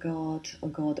people. Oh God, oh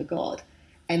God, oh God.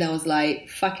 And I was like,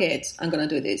 fuck it, I'm going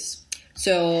to do this.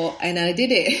 So, and I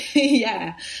did it.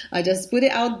 Yeah, I just put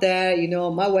it out there,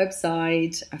 on my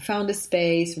website. I found a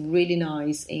space really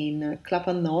nice in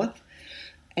Clapham North.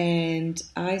 And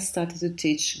I started to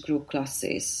teach group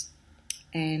classes.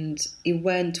 And it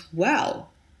went well.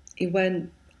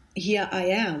 Here I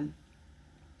am.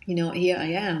 Here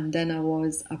I am. Then I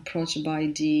was approached by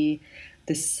the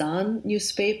Sun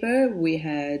newspaper. We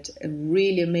had a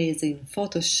really amazing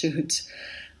photo shoot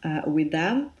with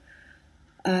them.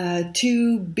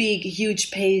 2 big,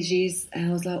 huge pages. And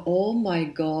I was like, oh my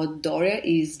God, Doria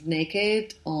is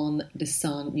naked on the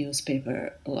Sun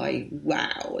newspaper. Like,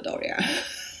 wow, Doria.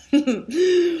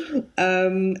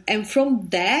 And from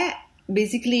there,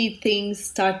 basically things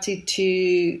started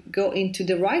to go into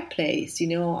the right place.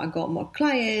 I got more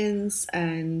clients,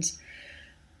 and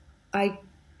I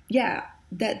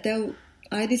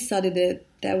decided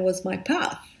that was my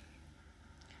path.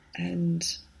 And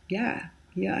yeah,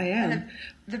 here I am. And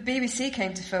the BBC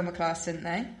came to film a class, didn't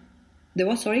they? The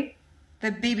what, sorry?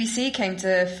 The BBC came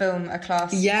to film a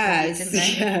class. Yes, for you,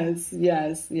 didn't they?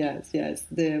 yes.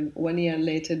 1 year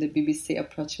later, the BBC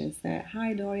approached me and said,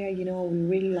 hi, Doria, we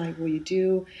really like what you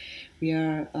do. We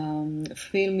are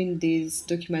filming these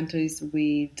documentaries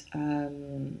with,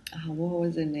 what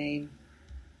was the name?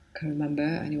 Can't remember,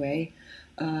 anyway.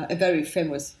 A very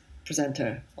famous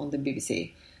presenter on the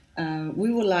BBC.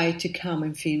 We would like to come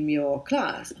and film your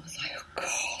class. I was like, oh,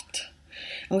 God.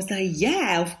 I was like,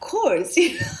 yeah, of course.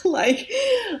 Like,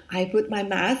 I put my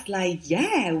mask, like,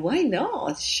 yeah, why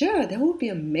not? Sure, that would be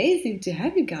amazing to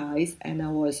have you guys. And I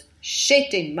was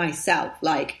shitting myself,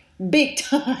 like, big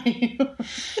time.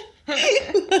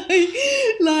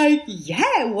 like,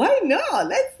 yeah, why not?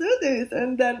 Let's do this.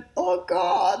 And then, oh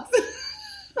God.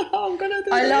 I'm gonna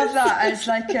do I this. love that as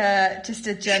like just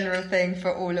a general thing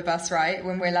for all of us, right?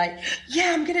 When we're like,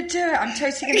 yeah, I'm gonna do it. I'm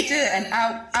totally gonna do it. And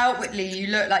outwardly, you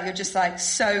look like you're just like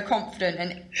so confident,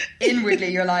 and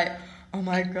inwardly, you're like, oh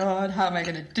my God, how am I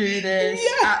gonna do this?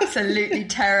 Yeah. Absolutely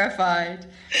terrified.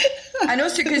 And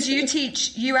also because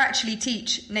you actually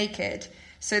teach naked,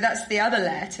 so that's the other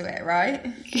layer to it, right?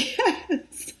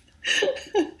 Yes.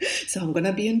 So I'm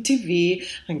gonna be on TV.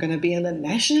 I'm gonna be on the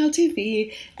national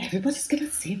TV. Everybody's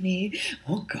gonna see me.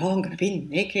 Oh God, I'm gonna be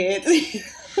naked.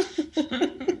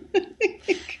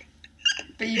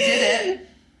 But you did it.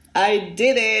 I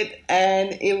did it,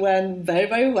 and it went very,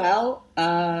 very well.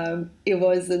 It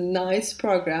was a nice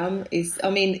program.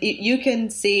 You can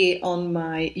see on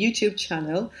my YouTube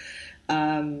channel.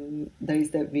 There is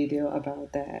that video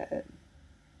about that.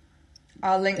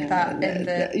 I'll link that in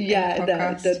the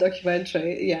podcast. The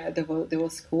documentary. Yeah, that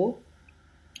was cool.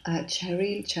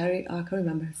 Cherry, I can't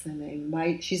remember her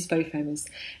surname. She's very famous,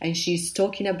 and she's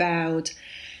talking about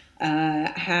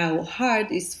how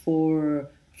hard it is for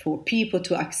people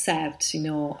to accept,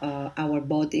 our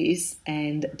bodies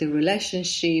and the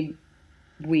relationship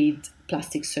with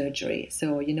plastic surgery.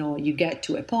 So, you get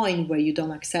to a point where you don't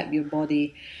accept your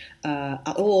body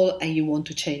at all, and you want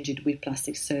to change it with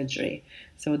plastic surgery.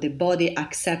 So the body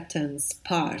acceptance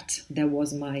part, that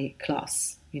was my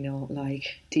class,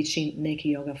 like teaching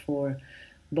naked yoga for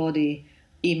body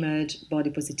image, body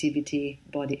positivity,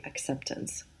 body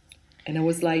acceptance. And I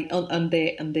was like, on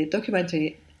the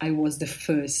documentary, I was the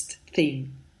first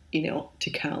thing, to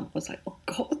come. I was like, oh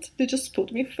God, they just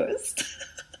put me first.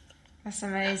 That's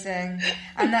amazing.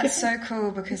 And that's so cool,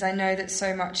 because I know that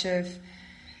so much of,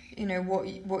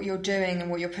 what you're doing and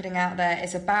what you're putting out there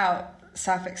is about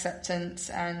self-acceptance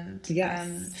and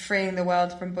yes. Freeing the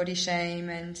world from body shame.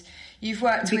 And you've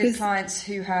worked with clients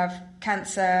who have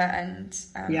cancer and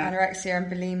anorexia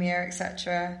and bulimia,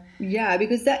 etc. Yeah,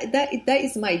 because that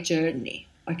is my journey.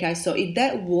 Okay, so if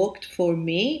that worked for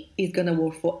me, it's gonna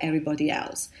work for everybody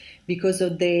else. Because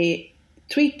of the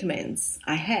treatments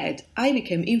I had, I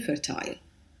became infertile.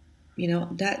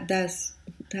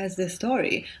 That's the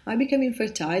story. I became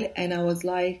infertile, and I was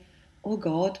like, oh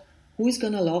God, who is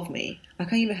gonna love me? I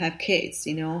can't even have kids.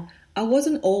 I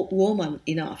wasn't a woman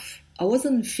enough. I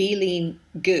wasn't feeling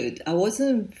good. I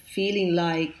wasn't feeling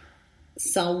like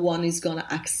someone is gonna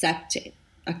accepting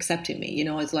me.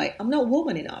 It's like, I'm not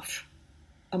woman enough.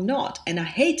 I'm not, and I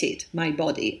hated my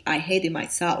body. I hated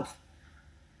myself.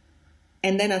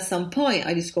 And then at some point,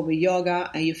 I discovered yoga,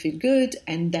 and you feel good.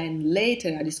 And then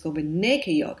later, I discovered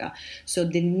naked yoga. So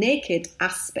the naked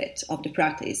aspect of the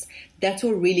practice, that's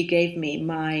what really gave me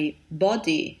my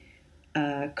body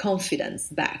confidence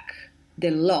back, the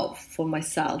love for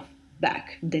myself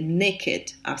back, the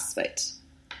naked aspect,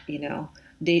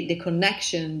 the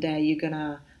connection that you're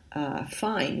gonna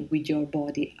find with your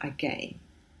body again.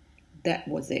 That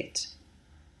was it.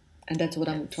 And that's what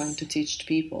I'm trying to teach to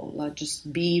people. Like,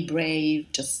 just be brave,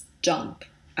 just jump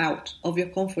out of your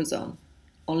comfort zone.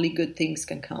 Only good things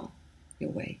can come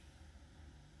your way.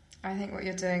 I think what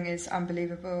you're doing is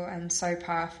unbelievable and so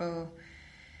powerful.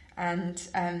 And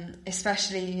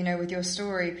especially, with your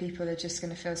story, people are just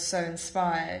going to feel so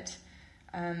inspired.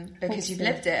 Because you've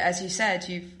lived it, as you said,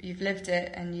 you've lived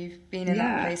it, and you've been in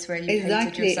that place where you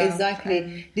hated yourself.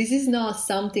 Exactly. This is not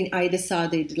something I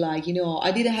decided, I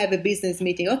didn't have a business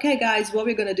meeting. Okay, guys, what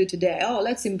we're gonna do today? Oh,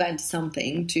 let's invent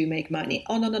something to make money.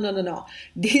 Oh, no.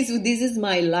 This is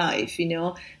my life.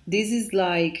 This is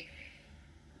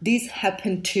this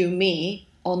happened to me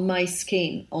on my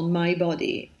skin, on my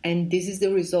body, and this is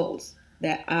the result,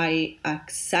 that I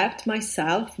accept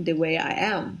myself the way I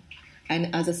am.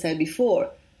 And as I said before,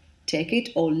 take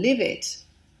it or leave it.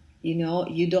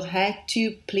 You don't have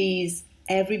to please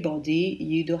everybody.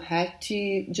 You don't have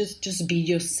to just be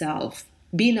yourself.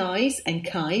 Be nice and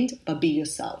kind, but be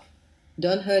yourself.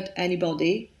 Don't hurt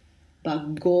anybody,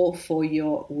 but go for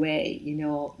your way.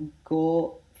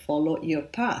 Go follow your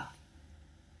path.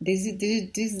 This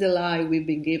is the lie we've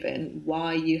been given.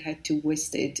 Why you had to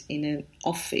waste it in an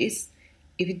office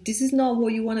if this is not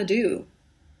what you want to do.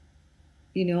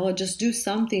 Just do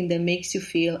something that makes you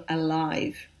feel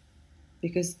alive,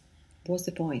 because what's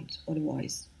the point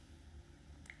otherwise?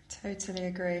 Totally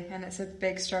agree, and it's a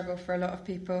big struggle for a lot of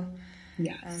people.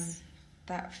 Yes,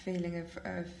 that feeling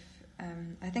of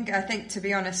I think to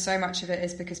be honest, so much of it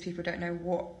is because people don't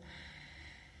know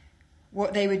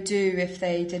what they would do if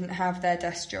they didn't have their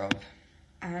desk job.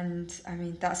 And I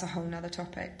mean, that's a whole nother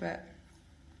topic, but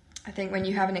I think when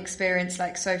you have an experience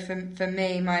like, so for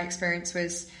me, my experience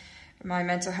was my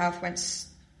mental health went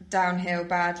downhill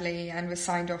badly and was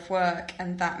signed off work.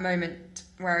 And that moment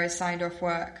where I was signed off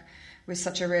work was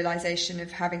such a realization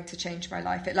of having to change my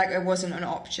life. It wasn't an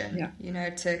option,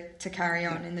 to carry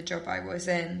on in the job I was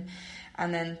in.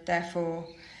 And then therefore,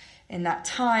 in that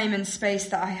time and space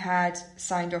that I had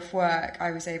signed off work,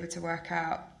 I was able to work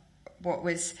out what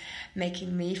was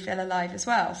making me feel alive as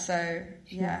well. So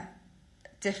yeah,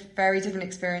 very different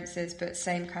experiences, but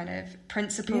same kind of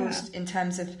principles in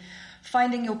terms of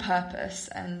finding your purpose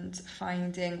and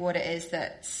finding what it is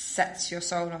that sets your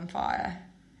soul on fire.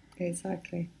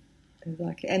 Exactly.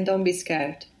 And don't be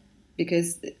scared,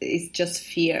 because it's just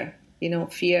fear.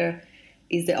 Fear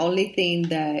is the only thing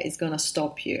that is going to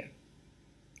stop you.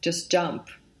 Just jump,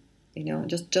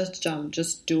 just jump,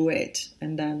 just do it.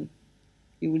 And then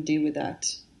you will deal with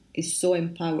that. It's so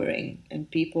empowering. And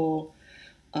people,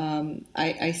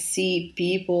 I see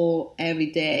people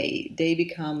every day, they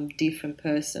become different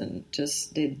person.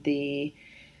 Just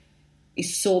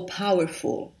it's so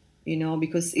powerful,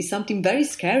 because it's something very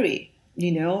scary,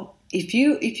 If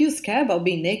you're scared about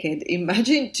being naked,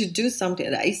 imagine to do something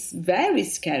that is very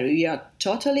scary. You are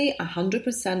totally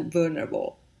 100%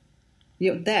 vulnerable.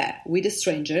 You're there with a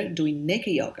stranger doing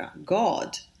naked yoga.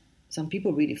 God, some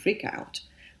people really freak out.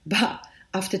 But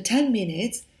after 10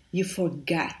 minutes, you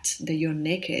forget that you're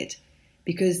naked,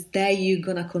 because there you're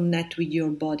going to connect with your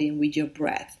body and with your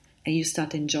breath, and you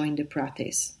start enjoying the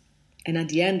practice. And at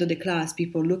the end of the class,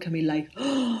 people look at me like,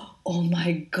 oh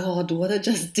my God, what I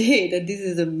just did. And this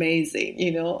is amazing,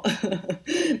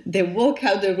 They walk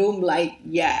out the room like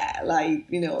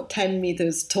 10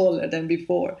 meters taller than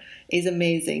before. It's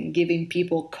amazing. Giving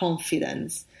people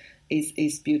confidence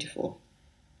is beautiful.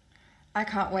 I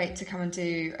can't wait to come and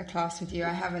do a class with you.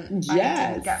 I didn't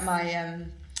get my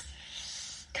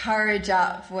courage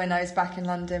up when I was back in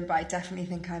London, but I definitely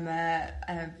think I'm a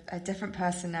different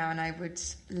person now, and I would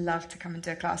love to come and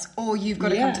do a class. Or you've got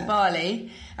to come to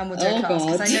Bali and we'll do a class,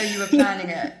 because I know you were planning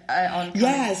it on coming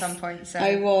at some point. So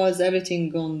I was, everything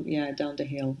gone down the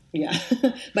hill.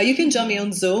 But you can join me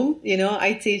on Zoom.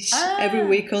 I teach every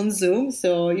week on Zoom,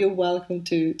 so you're welcome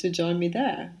to join me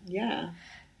there.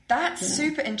 That's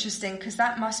super interesting, because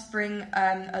that must bring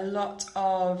a lot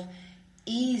of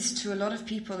ease to a lot of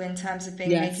people in terms of being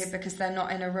naked, because they're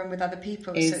not in a room with other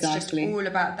people. So it's just all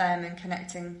about them and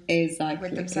connecting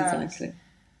with themselves.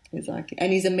 Exactly.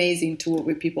 And it's amazing to work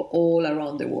with people all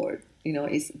around the world.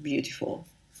 It's beautiful.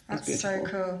 That's so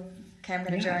cool. Okay, I'm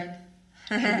going to join.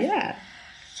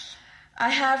 I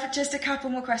have just a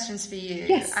couple more questions for you.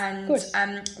 Yes, and of course.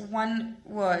 One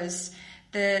was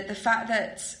the fact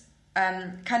that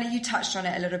kind of you touched on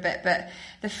it a little bit, but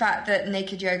the fact that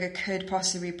naked yoga could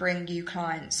possibly bring you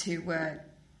clients who were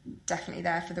definitely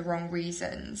there for the wrong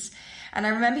reasons. And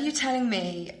I remember you telling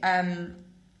me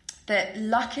that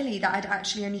luckily that had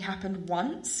actually only happened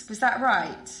once. Was that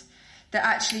right? That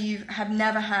actually you have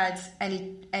never had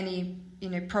any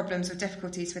problems or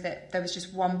difficulties with it. There was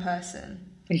just one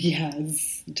person.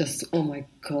 Yes, just, oh my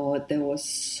God, that was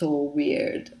so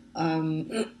weird.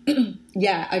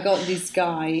 I got this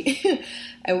guy.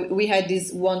 We had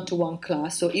this one-to-one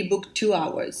class, so he booked 2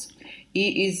 hours.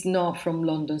 He is not from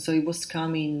London, so he was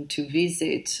coming to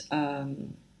visit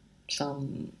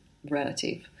some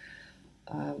relative,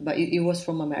 but he was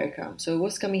from America, so he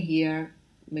was coming here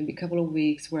maybe a couple of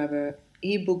weeks, wherever.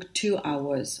 He booked 2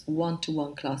 hours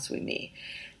one-to-one class with me,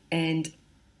 and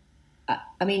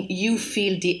I mean, you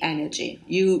feel the energy.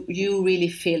 You really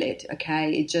feel it,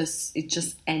 okay? It's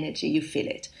just energy. You feel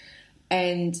it.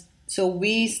 And so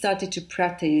we started to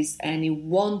practice, and he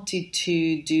wanted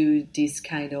to do this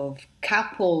kind of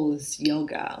couples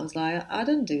yoga. I was like, I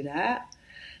don't do that.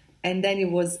 And then he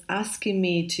was asking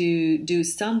me to do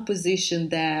some position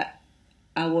that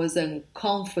I wasn't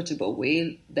comfortable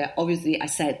with, that obviously I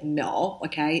said no,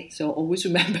 okay? So always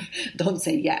remember, don't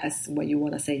say yes when you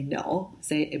want to say no.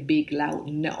 Say a big, loud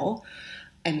no,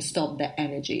 and stop that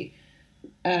energy.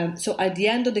 So at the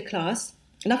end of the class,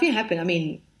 nothing happened. I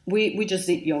mean, we just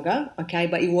did yoga, okay?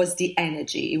 But it was the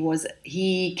energy.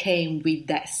 He came with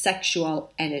that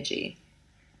sexual energy.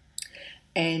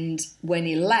 And when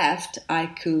he left, I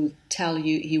could tell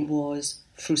you he was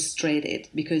frustrated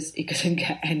because he couldn't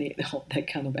get any of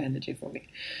that kind of energy from me.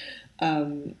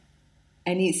 And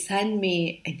he sent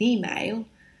me an email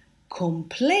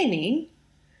complaining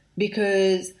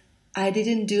because I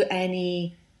didn't do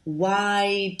any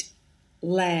wide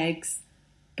legs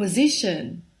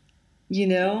position,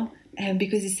 And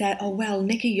because he said, oh, well,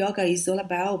 naked yoga is all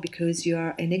about because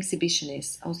you're an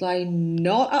exhibitionist. I was like,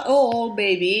 not at all,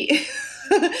 baby.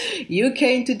 You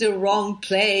came to the wrong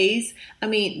place. I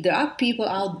mean, there are people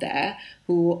out there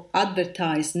who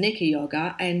advertise naked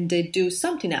yoga and they do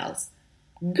something else.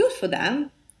 Good for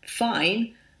them.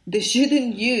 Fine. They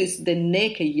shouldn't use the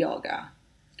naked yoga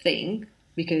thing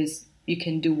because you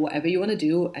can do whatever you want to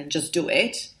do and just do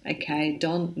it. Okay.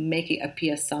 Don't make it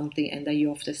appear something and then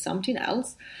you're after something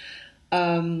else.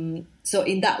 So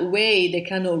in that way, they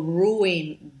kind of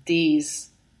ruin this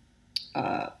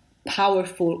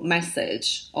powerful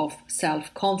message of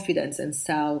self-confidence and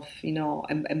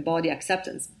and body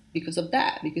acceptance because of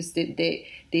that. Because they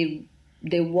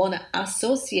want to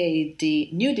associate the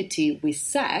nudity with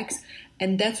sex,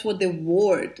 and that's what the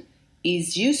word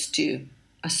is used to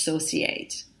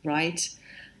associate, right?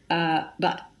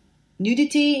 But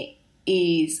nudity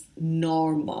is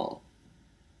normal.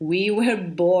 We were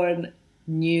born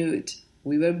nude.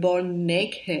 We were born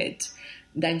naked.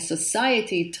 Then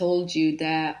society told you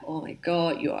that, oh my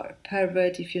God, you are a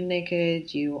pervert if you're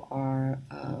naked. You are,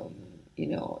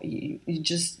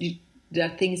 there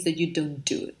are things that you don't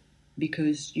do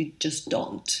because you just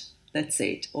don't. That's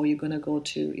it. Or you're going to go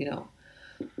to,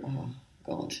 oh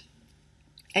God.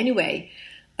 Anyway,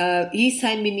 he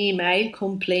sent me an email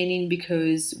complaining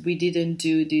because we didn't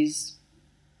do these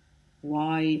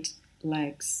wide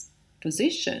legs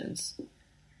positions.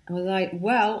 I was like,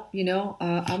 well,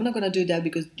 I'm not going to do that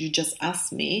because you just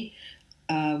asked me.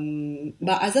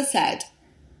 But as I said,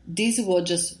 this was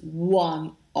just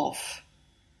one off.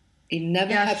 It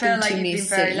never happened to me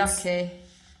since. I feel like you've been very lucky.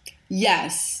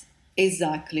 Yes,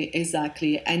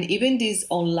 exactly. And even this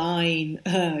online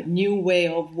new way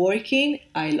of working,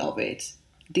 I love it.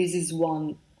 This is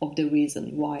one of the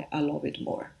reasons why I love it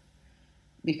more.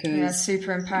 Because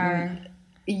super empowering.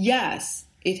 Yes,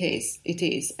 it is.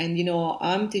 And,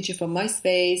 I'm teaching from my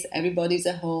space. Everybody's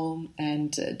at home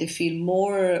and they feel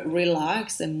more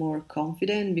relaxed and more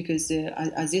confident because,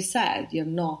 as you said,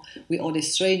 we're all the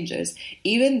strangers.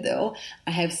 Even though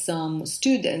I have some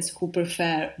students who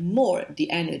prefer more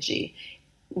the energy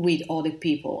with other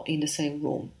people in the same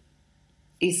room.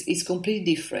 It's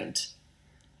completely different.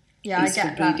 Yeah, it's I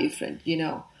get completely that. different,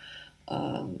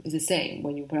 It's the same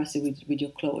when you practice with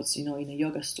your clothes, in a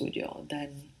yoga studio,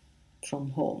 than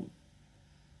from home.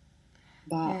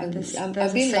 But there's I've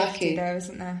been lucky there,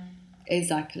 isn't there?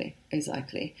 Exactly.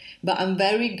 But I'm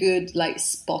very good,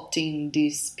 spotting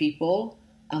these people.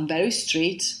 I'm very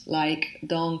strict,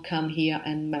 don't come here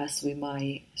and mess with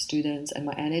my students and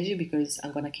my energy because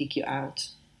I'm gonna kick you out,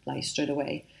 straight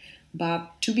away.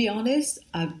 But to be honest,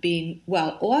 I've been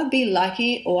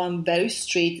lucky, or I'm very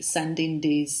strict sending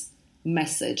this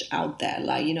message out there,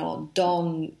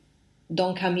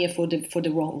 don't come here for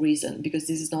the wrong reason because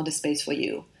this is not the space for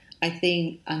you. I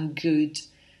think I'm good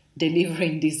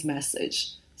delivering this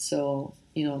message, so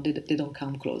they don't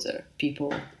come closer.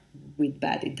 People with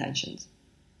bad intentions.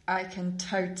 I can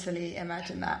totally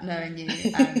imagine that, knowing you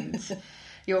and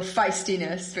your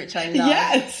feistiness, which I love.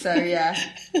 Yes. So yeah.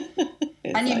 Exactly.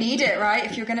 And you need it, right?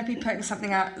 If you're going to be putting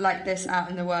something out like this out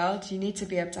in the world, you need to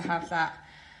be able to have that.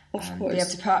 Of course. Be able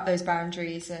to put up those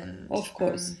boundaries and. Of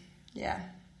course. Yeah.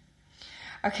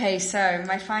 Okay, so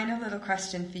my final little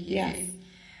question for you. Yes.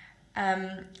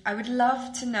 I would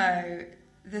love to know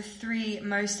the 3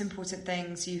 most important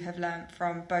things you have learned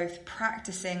from both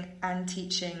practicing and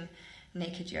teaching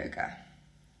naked yoga.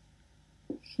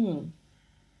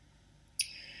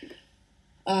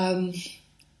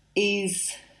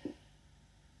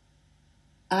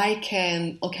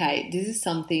 This is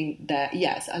something that,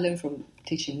 yes, I learned from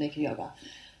teaching naked yoga.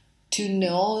 To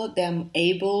know that I'm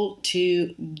able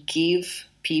to give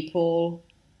people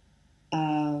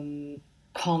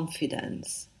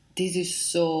confidence. This is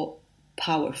so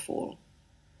powerful.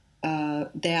 That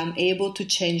I'm able to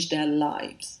change their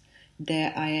lives.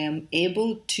 That I am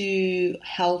able to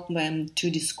help them to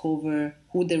discover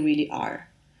who they really are.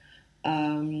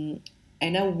 And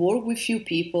I work with few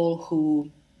people who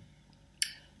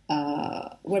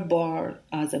were born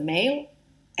as a male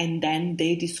and then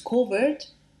they discovered,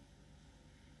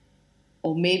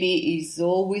 or maybe it's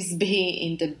always been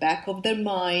in the back of their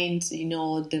mind,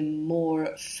 the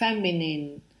more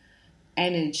feminine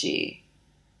energy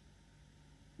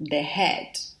they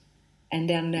had, and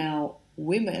they're now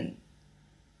women.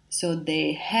 So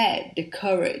they had the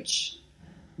courage,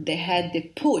 they had the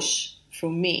push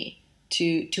from me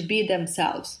to be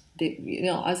themselves.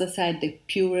 As I said, the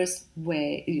purest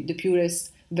way, the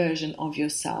purest version of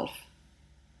yourself.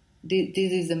 This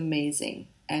is amazing,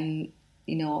 and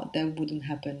that wouldn't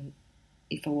happen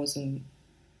if I wasn't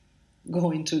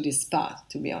going through this path,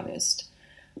 to be honest.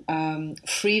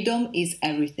 freedom is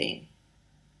everything.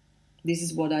 This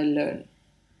is what I learned.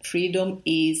 Freedom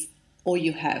is all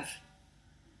you have.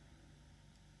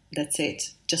 That's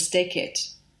it. Just take it.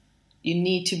 You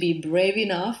need to be brave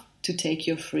enough to take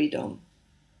your freedom.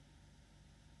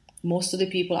 Most of the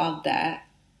people out there,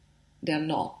 they're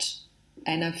not.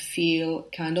 And I feel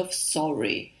kind of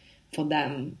sorry for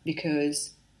them,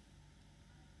 because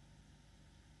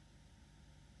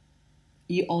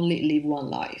you only live one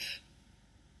life.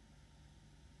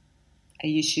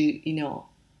 And you should,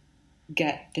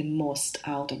 get the most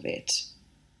out of it.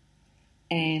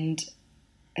 And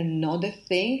another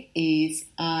thing is,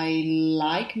 I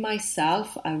like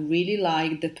myself. I really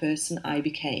like the person I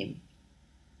became.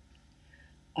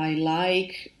 I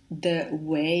like the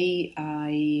way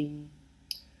I'm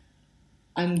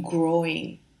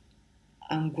growing.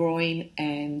 I'm growing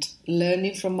and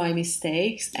learning from my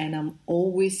mistakes, and I'm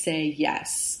always say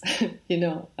yes,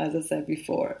 as I said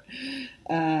before.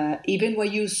 Even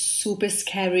when you're super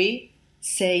scary,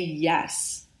 say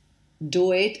yes.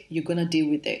 Do it, you're going to deal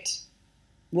with it.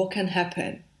 What can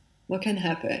happen? What can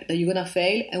happen? That you're going to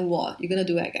fail, and what? You're going to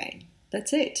do it again.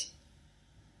 That's it.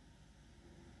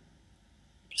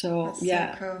 So, that's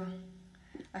so cool.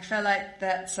 I feel like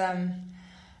that's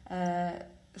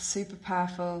super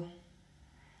powerful.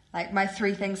 Like, my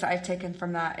 3 things that I've taken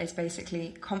from that is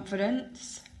basically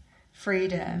confidence,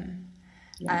 freedom,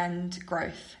 and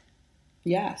growth.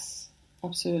 Yes,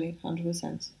 absolutely,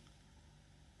 100%.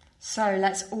 So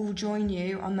let's all join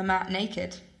you on the mat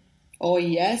naked. Oh,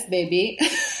 yes, baby.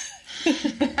 We'll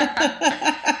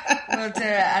do it.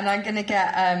 And I'm going to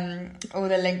get all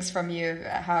the links from you,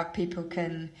 how people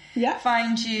can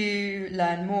find you,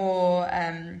 learn more.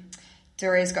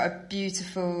 Doria's got a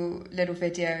beautiful little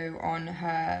video on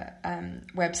her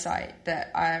website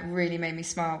that really made me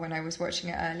smile when I was watching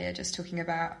it earlier, just talking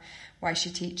about why she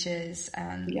teaches.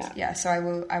 And so I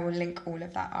will link all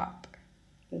of that up.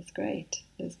 That's great.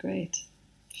 That's great.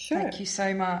 Sure. Thank you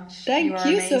so much. Thank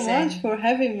you so much for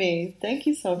having me. Thank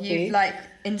you, Sophie. You've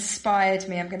inspired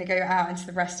me. I'm going to go out into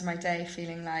the rest of my day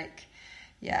feeling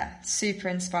super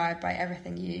inspired by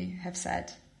everything you have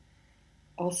said.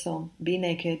 Awesome. Be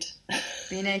naked.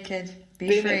 Be naked.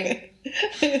 Be free. Naked.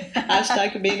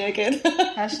 Hashtag be naked.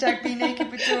 Hashtag be naked,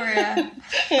 Victoria.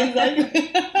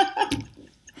 Exactly.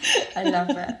 I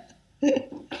love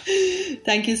it.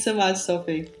 Thank you so much,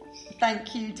 Sophie.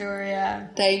 Thank you, Doria.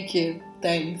 Thank you.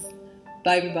 Thanks.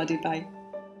 Bye, everybody. Bye.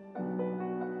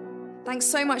 Thanks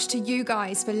so much to you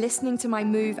guys for listening to my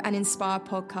Move and Inspire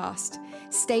podcast.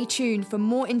 Stay tuned for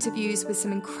more interviews with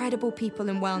some incredible people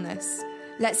in wellness.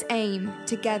 Let's aim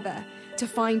together to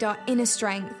find our inner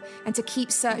strength and to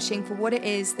keep searching for what it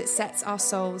is that sets our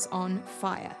souls on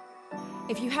fire.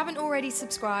 If you haven't already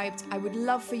subscribed, I would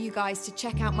love for you guys to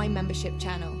check out my membership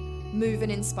channel, Move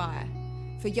and Inspire,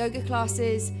 for yoga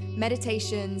classes,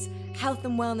 meditations, health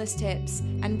and wellness tips,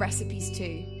 and recipes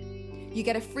too. You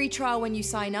get a free trial when you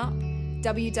sign up,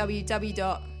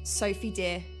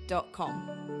 www.sophiedeer.com.